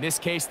 In this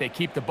case, they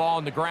keep the ball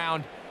on the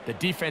ground. The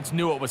defense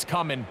knew it was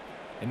coming,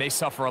 and they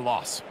suffer a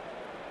loss.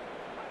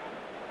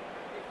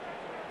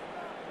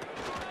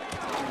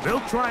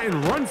 They'll try and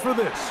run for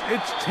this.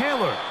 It's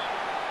Taylor.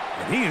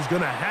 And he is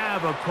going to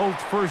have a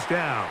Colts first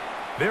down.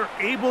 They're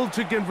able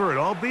to convert,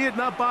 albeit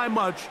not by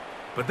much,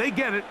 but they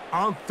get it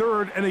on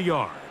 3rd and a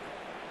yard.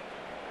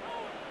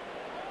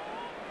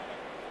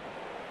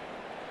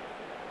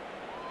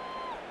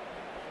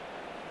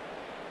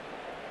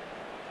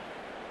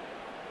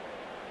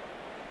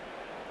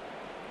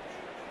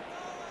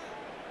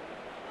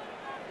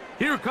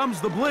 Here comes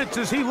the blitz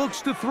as he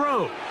looks to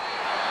throw. A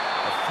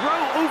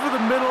throw over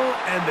the middle,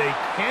 and they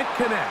can't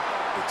connect.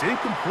 It's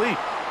incomplete.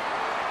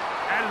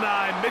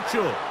 Adonai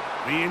Mitchell,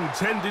 the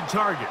intended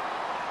target.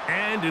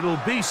 And it'll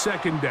be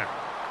 2nd down.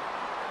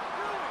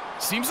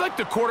 Seems like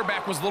the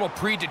quarterback was a little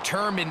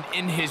predetermined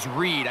in his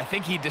read. I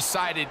think he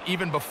decided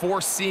even before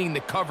seeing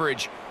the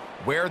coverage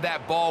where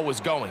that ball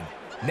was going.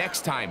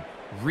 Next time,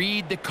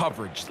 read the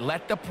coverage.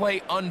 Let the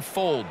play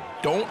unfold.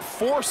 Don't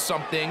force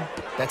something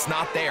that's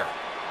not there.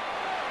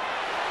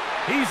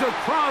 He's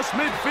across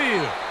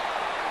midfield.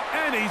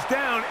 And he's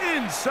down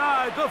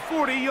inside the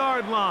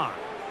 40-yard line.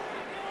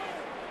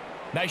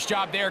 Nice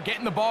job there,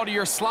 getting the ball to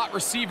your slot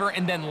receiver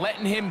and then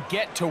letting him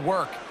get to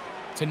work.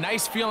 It's a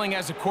nice feeling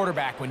as a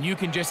quarterback when you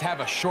can just have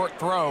a short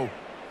throw,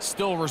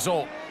 still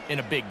result in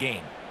a big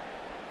game.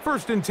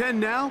 1st and 10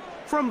 now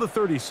from the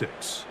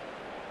 36.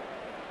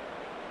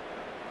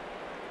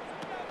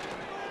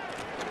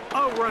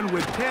 A run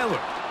with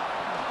Taylor.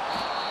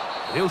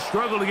 He'll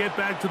struggle to get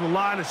back to the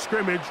line of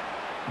scrimmage.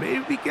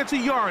 Maybe he gets a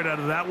yard out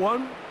of that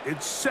one.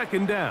 It's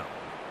 2nd down.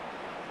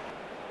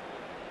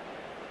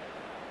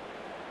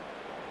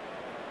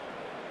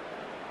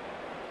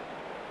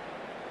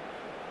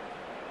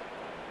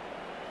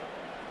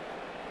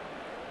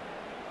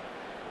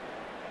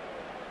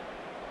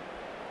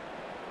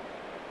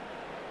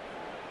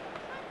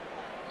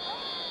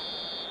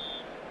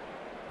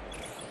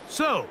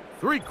 So,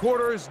 3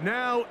 quarters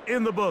now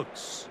in the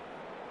books.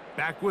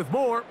 Back with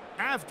more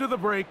after the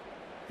break.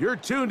 You're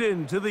tuned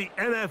in to the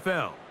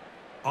NFL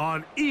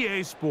on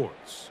EA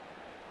Sports.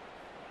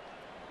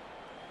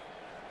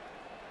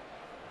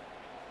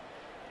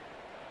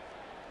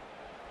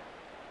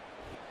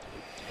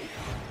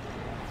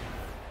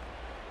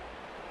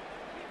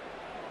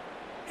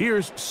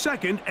 Here's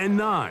 2nd and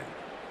 9.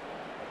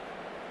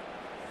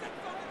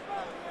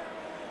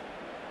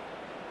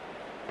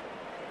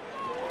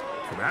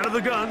 From out of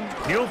the gun,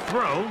 he'll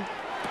throw.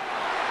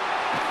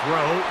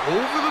 Throw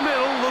over the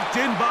middle, looked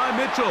in by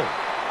Mitchell.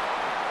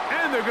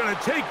 And they're going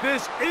to take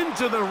this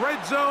into the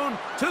red zone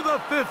to the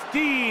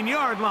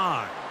 15-yard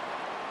line.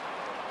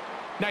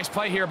 Nice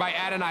play here by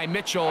Adonai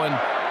Mitchell. And,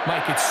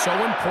 Mike, it's so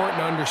important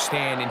to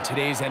understand in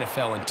today's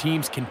NFL, and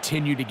teams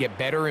continue to get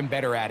better and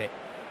better at it,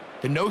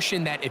 the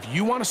notion that if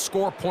you want to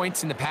score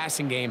points in the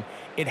passing game,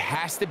 it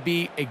has to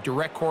be a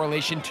direct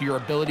correlation to your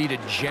ability to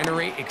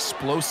generate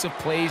explosive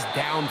plays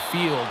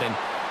downfield. And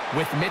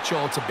with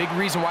Mitchell, it's a big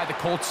reason why the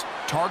Colts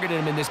targeted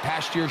him in this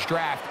past year's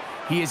draft.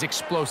 He is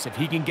explosive.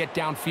 He can get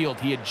downfield.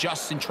 He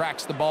adjusts and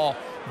tracks the ball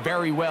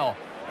very well.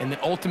 And then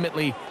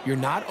ultimately, you're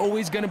not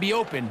always going to be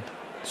open.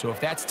 So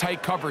if that's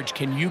tight coverage,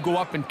 can you go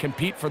up and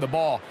compete for the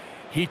ball?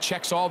 He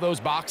checks all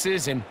those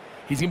boxes, and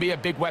he's going to be a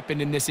big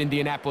weapon in this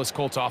Indianapolis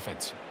Colts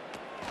offense.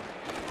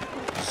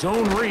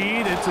 Zone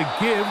read, it's a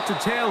give to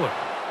Taylor.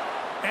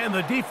 And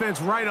the defense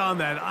right on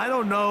that. I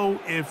don't know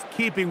if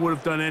keeping would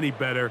have done any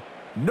better.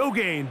 No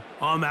gain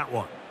on that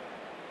one.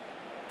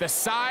 The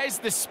size,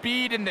 the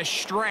speed, and the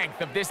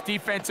strength of this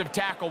defensive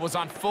tackle was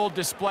on full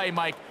display,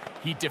 Mike.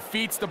 He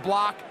defeats the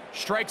block,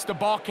 strikes the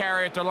ball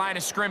carrier at their line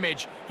of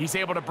scrimmage. He's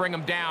able to bring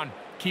him down,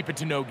 keep it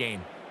to no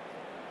gain.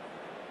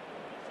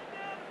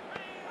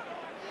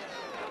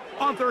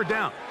 On third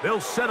down, they'll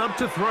set up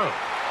to throw.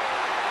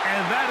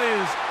 And that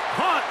is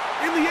caught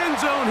in the end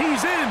zone.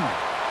 He's in.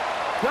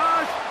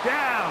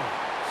 Touchdown.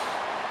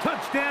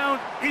 Touchdown,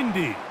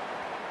 Indy.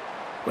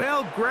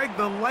 Well, Greg,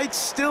 the light's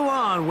still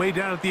on way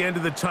down at the end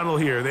of the tunnel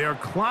here. They are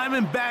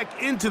climbing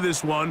back into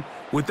this one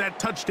with that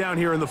touchdown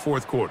here in the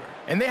fourth quarter.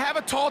 And they have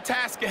a tall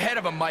task ahead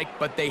of them, Mike,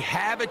 but they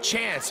have a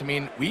chance. I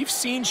mean, we've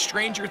seen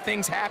stranger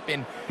things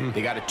happen.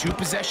 They got a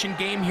two-possession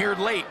game here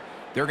late.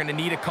 They're going to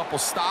need a couple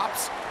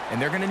stops, and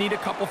they're going to need a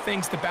couple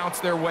things to bounce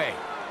their way.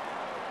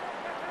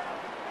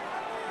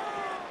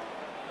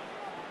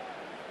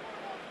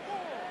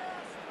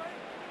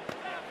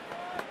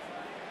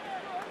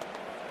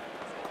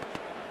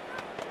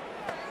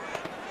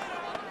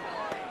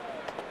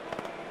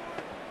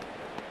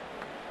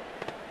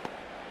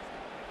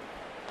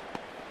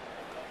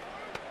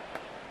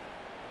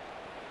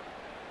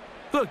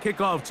 The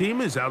kickoff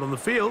team is out on the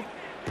field,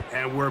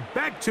 and we're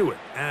back to it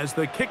as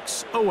the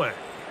kick's away.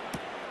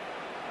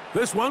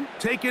 This one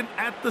taken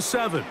at the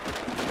 7.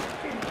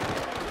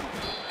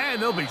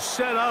 And they'll be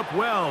set up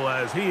well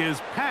as he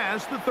is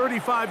past the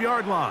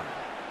 35-yard line.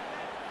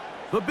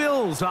 The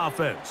Bills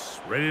offense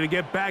ready to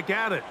get back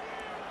at it.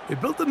 They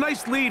built a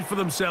nice lead for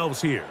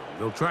themselves here.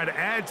 They'll try to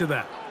add to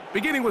that,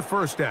 beginning with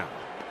first down.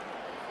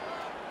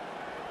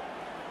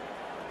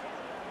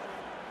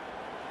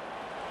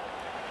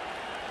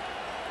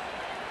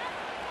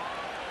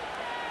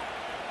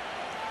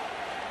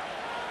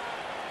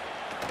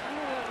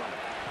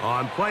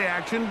 On play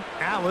action,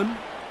 Allen.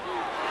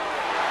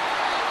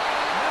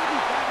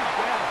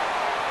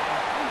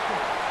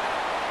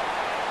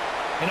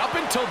 And up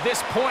until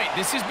this point,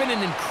 this has been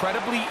an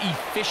incredibly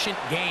efficient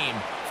game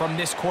from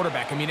this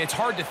quarterback. I mean, it's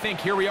hard to think.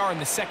 Here we are in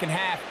the second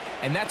half,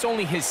 and that's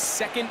only his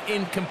second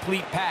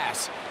incomplete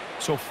pass.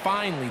 So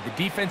finally, the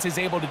defense is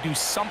able to do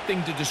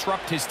something to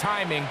disrupt his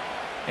timing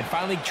and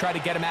finally try to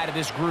get him out of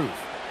this groove.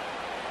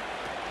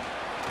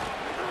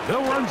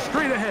 They'll run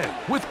straight ahead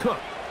with Cook.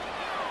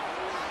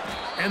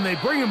 And they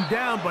bring him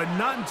down, but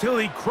not until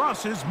he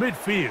crosses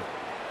midfield.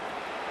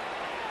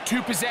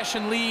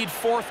 Two-possession lead,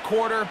 fourth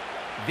quarter.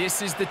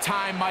 This is the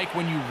time, Mike,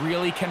 when you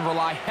really can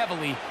rely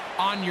heavily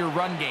on your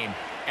run game.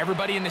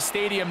 Everybody in the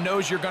stadium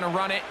knows you're going to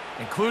run it,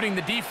 including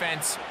the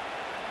defense.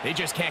 They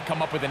just can't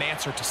come up with an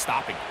answer to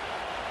stopping.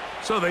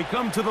 So they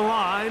come to the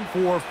line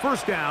for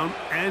first down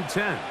and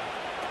 10.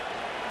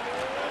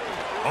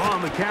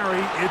 On the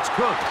carry, it's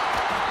Cook.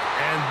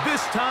 And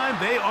this time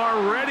they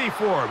are ready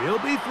for him. He'll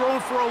be thrown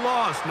for a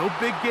loss. No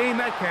big gain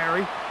that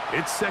carry.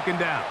 It's second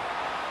down.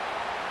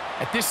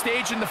 At this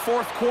stage in the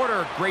fourth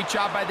quarter, great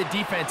job by the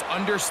defense,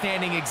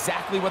 understanding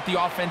exactly what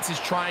the offense is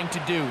trying to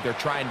do. They're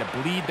trying to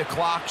bleed the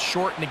clock,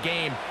 shorten the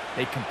game.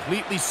 They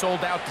completely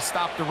sold out to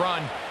stop the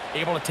run,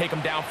 able to take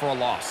them down for a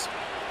loss.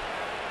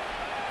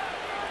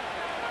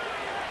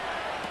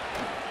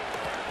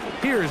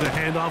 Here's a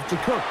handoff to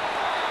Cook.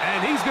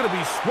 And he's going to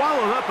be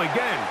swallowed up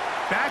again.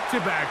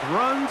 Back-to-back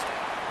runs,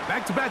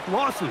 back-to-back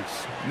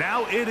losses.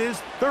 Now it is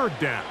third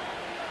down.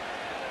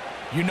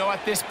 You know,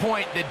 at this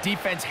point, the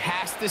defense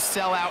has to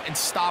sell out and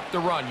stop the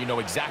run. You know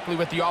exactly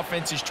what the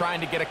offense is trying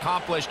to get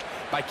accomplished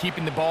by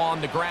keeping the ball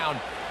on the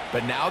ground.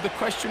 But now the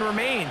question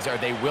remains, are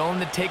they willing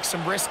to take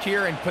some risk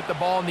here and put the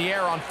ball in the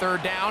air on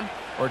third down?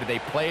 Or do they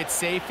play it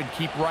safe and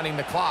keep running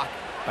the clock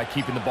by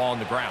keeping the ball on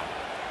the ground?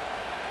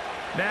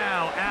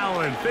 Now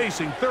Allen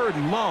facing third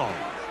and long.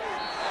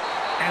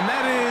 And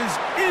that is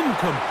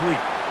incomplete.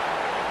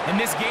 And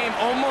this game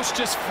almost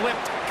just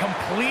flipped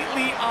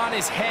completely on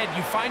his head.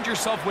 You find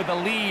yourself with a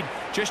lead,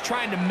 just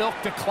trying to milk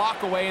the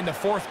clock away in the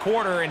fourth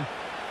quarter, and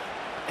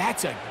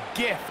that's a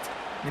gift.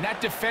 I mean, that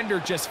defender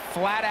just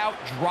flat out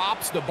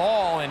drops the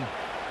ball, and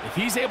if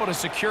he's able to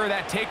secure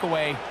that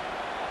takeaway,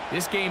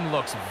 this game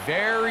looks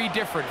very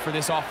different for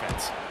this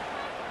offense.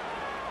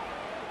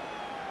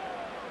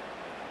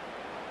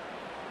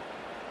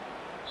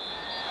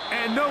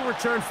 And no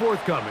return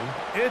forthcoming.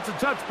 It's a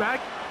touchback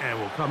and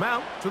will come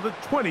out to the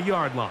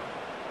 20-yard line.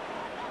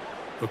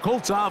 The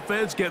Colts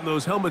offense getting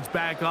those helmets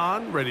back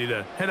on, ready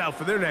to head out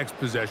for their next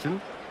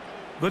possession.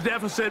 The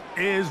deficit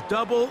is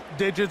double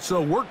digits,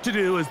 so work to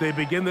do as they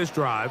begin this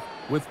drive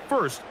with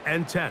 1st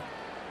and 10.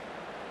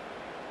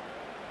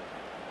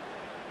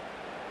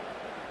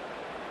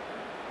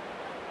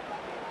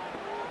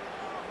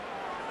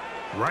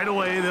 Right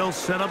away, they'll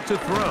set up to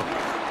throw.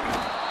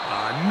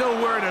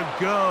 Nowhere to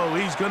go.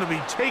 He's going to be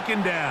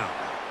taken down.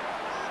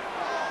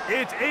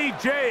 It's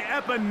A.J.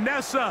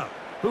 Epinesa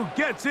who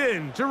gets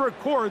in to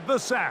record the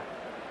sack.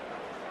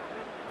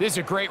 This is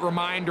a great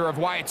reminder of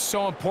why it's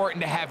so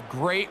important to have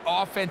great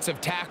offensive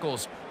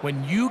tackles.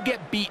 When you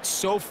get beat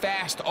so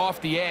fast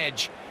off the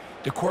edge,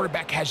 the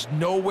quarterback has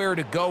nowhere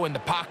to go in the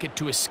pocket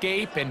to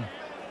escape, and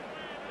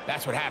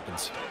that's what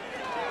happens.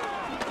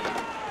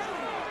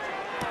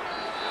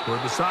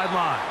 Toward the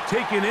sideline,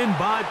 taken in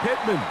by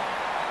Pittman.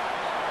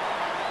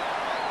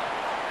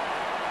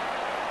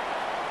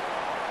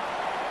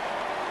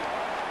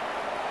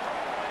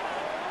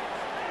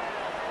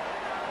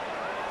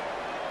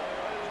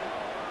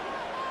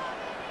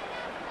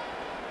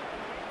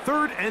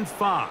 Third and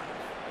 5.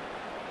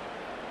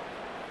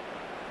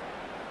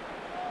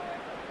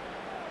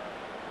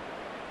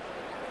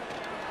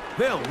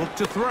 They'll look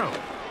to throw.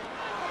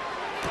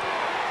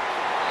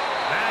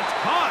 That's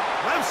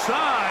caught. Left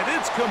side.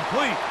 It's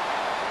complete.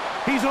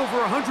 He's over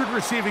 100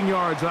 receiving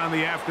yards on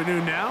the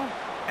afternoon now,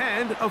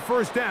 and a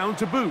 1st down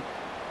to boot.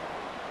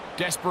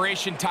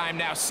 Desperation time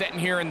now setting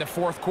here in the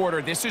 4th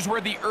quarter. This is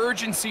where the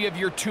urgency of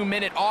your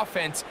 2-minute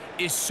offense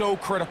is so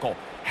critical.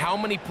 How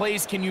many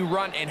plays can you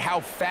run and how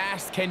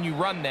fast can you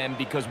run them?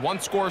 Because one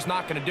score is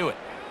not going to do it.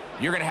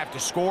 You're going to have to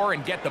score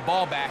and get the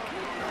ball back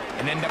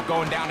and end up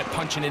going down and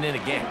punching it in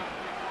again.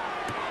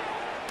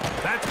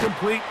 That's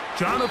complete.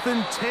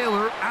 Jonathan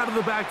Taylor out of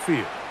the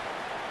backfield.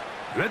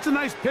 That's a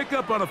nice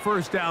pickup on a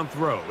 1st down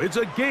throw. It's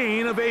a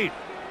gain of 8.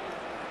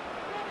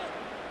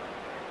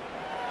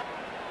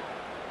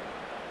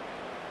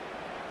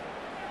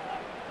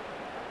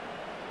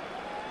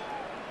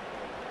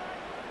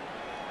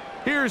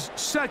 Here's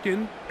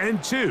 2nd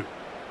and 2.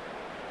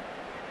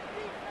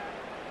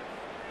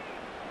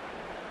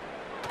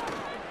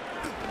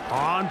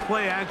 On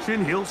play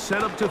action, he'll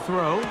set up to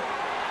throw.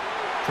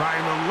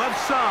 Trying the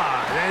left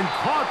side and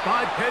caught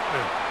by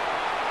Pittman.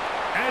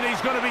 And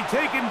he's going to be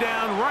taken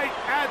down right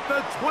at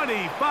the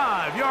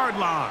 25-yard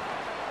line.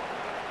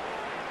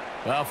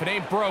 Well, if it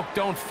ain't broke,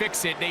 don't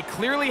fix it. They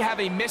clearly have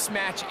a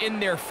mismatch in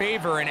their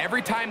favor, and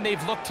every time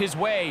they've looked his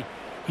way,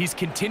 he's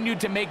continued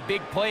to make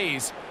big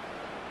plays.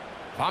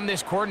 If I'm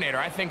this coordinator,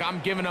 I think I'm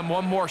giving him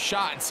one more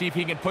shot and see if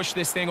he can push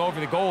this thing over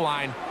the goal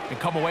line and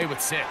come away with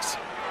 6.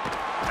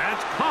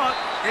 That's caught.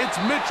 It's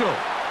Mitchell.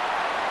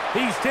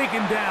 He's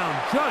taken down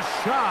just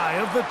shy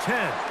of the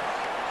 10.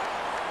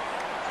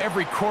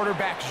 Every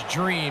quarterback's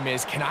dream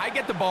is, can I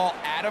get the ball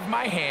out of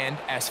my hand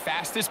as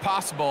fast as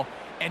possible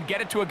and get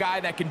it to a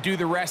guy that can do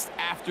the rest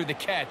after the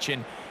catch?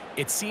 And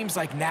it seems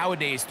like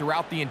nowadays,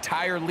 throughout the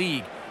entire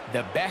league,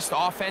 the best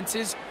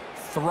offenses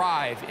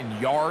thrive in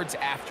yards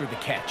after the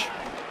catch.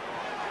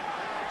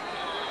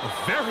 A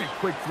very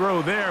quick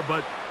throw there,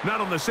 but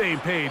not on the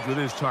same page with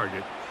his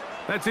target.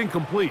 That's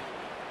incomplete.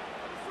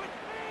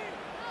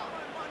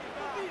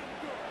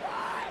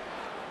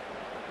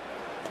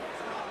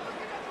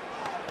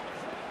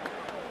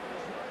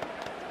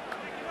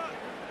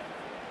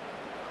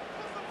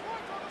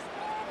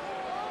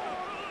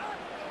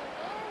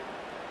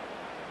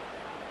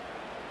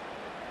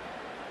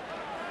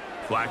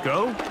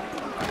 Flacco.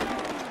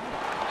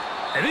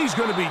 And he's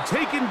going to be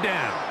taken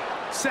down.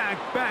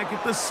 Sacked back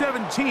at the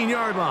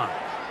 17-yard line.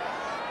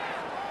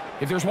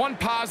 If there's one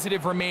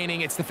positive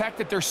remaining, it's the fact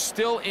that they're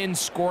still in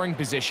scoring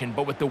position.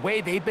 But with the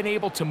way they've been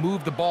able to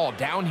move the ball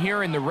down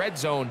here in the red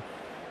zone,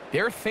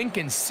 they're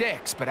thinking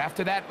 6. But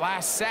after that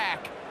last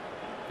sack,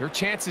 their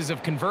chances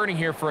of converting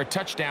here for a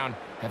touchdown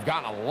have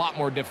gotten a lot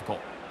more difficult.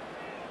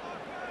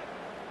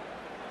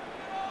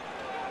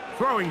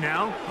 Throwing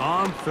now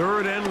on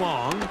 3rd and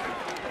long.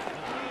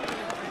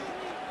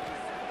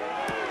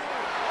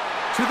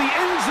 To the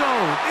end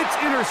zone, it's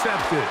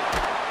intercepted.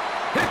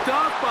 Picked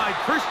off by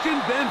Christian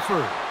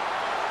Benford.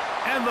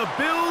 And the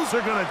Bills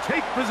are going to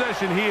take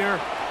possession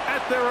here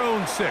at their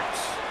own 6.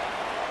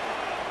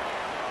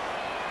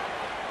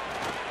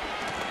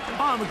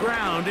 On the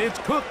ground, it's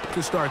Cook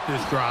to start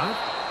this drive.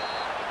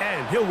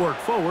 And he'll work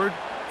forward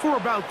for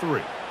about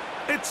 3.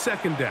 It's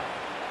 2nd down.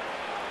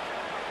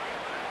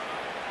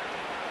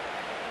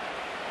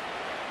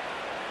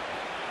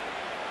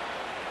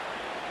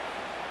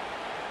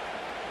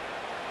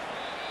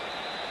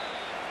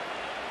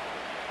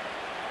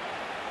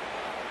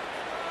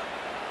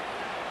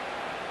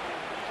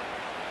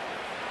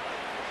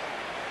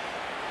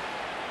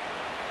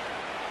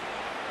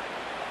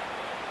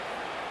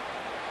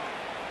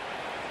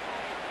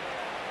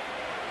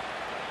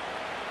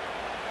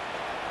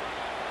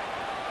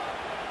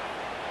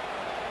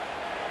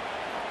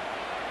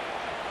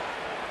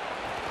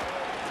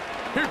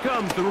 Here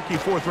comes the rookie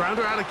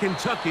fourth-rounder out of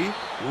Kentucky,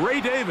 Ray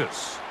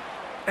Davis.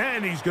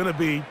 And he's going to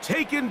be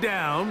taken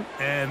down,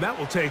 and that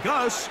will take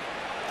us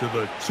to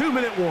the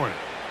 2-minute warning.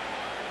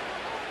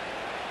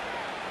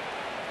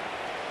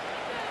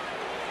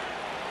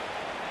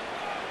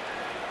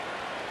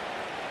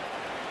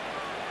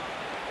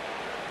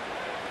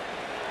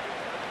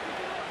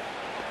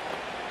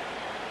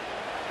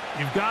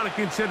 You've got to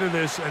consider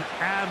this an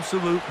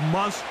absolute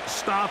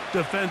must-stop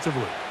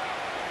defensively.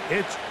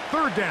 It's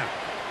third down.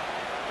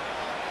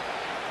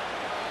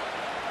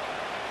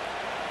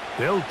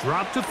 They'll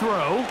drop to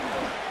throw.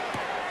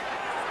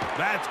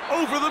 That's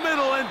over the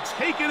middle and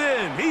taken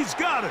in. He's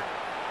got it.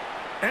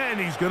 And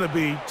he's going to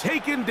be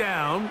taken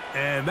down,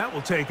 and that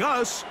will take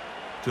us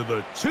to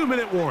the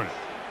 2-minute warning.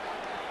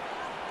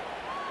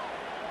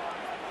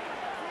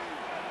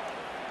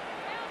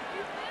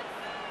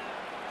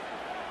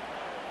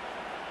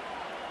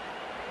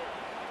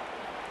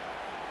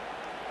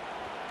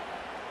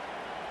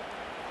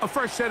 A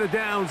fresh set of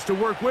downs to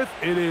work with.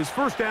 It is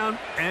first down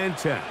and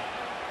 10.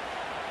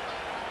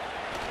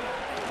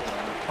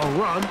 A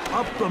run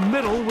up the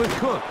middle with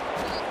Cook.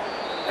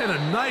 And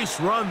a nice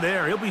run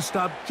there. He'll be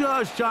stopped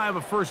just shy of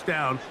a first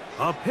down.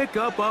 A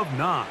pickup of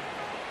 9.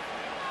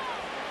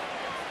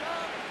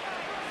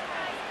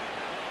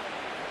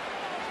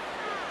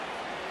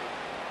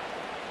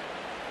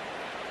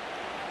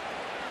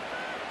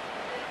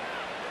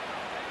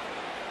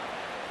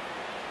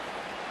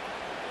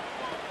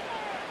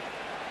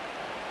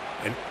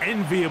 An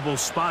enviable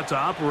spot to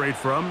operate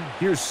from.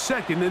 Here's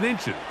second and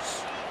inches.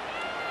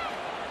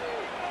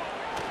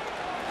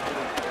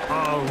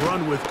 A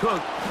run with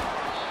Cook.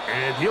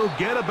 And he'll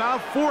get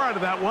about 4 out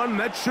of that one.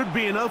 That should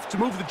be enough to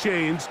move the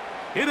chains.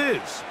 It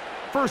is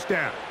first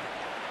down.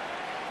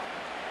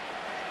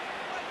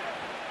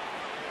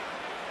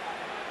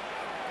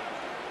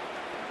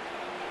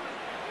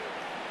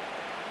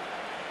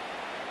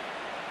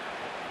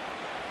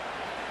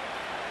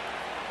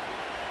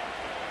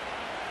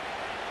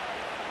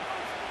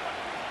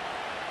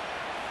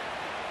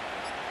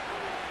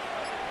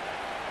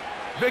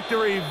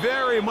 Victory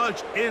very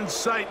much in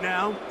sight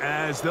now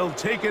as they'll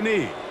take a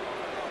knee.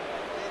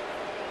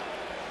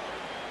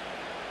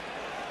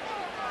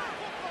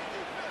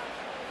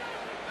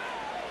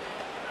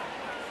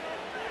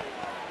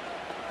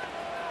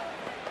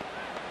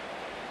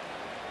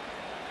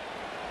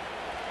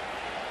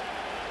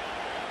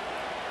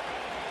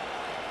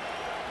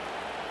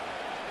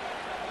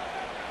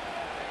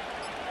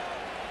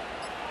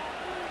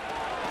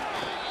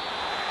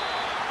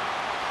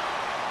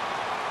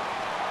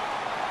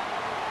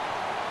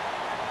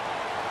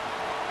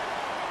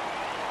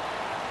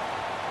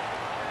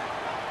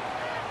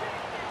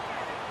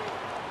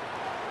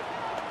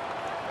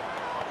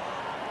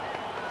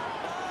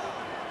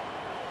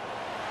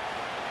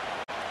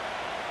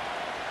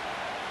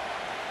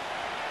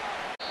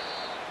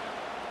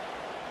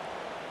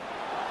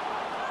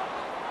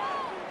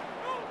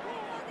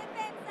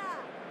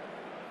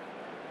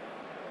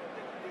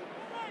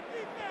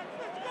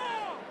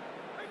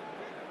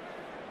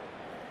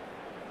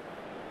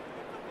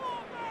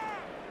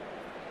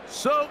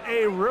 So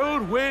a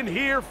road win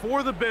here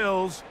for the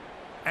Bills.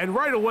 And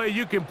right away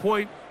you can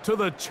point to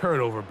the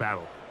turnover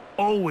battle.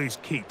 Always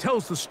key.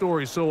 Tells the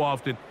story so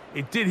often.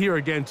 It did here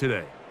again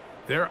today.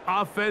 Their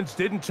offense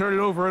didn't turn it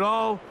over at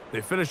all.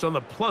 They finished on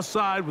the plus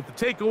side with the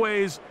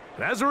takeaways.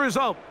 And as a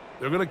result,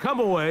 they're going to come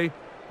away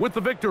with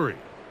the victory.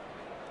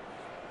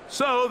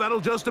 So that'll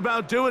just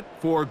about do it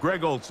for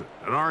Greg Olson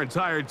and our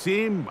entire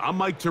team. I'm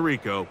Mike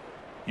Tirico.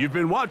 You've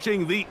been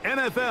watching the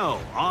NFL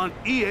on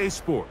EA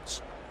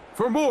Sports.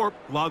 For more,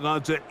 log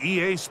on to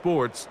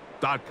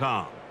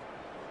easports.com.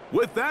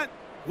 With that,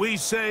 we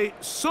say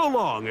so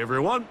long,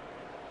 everyone.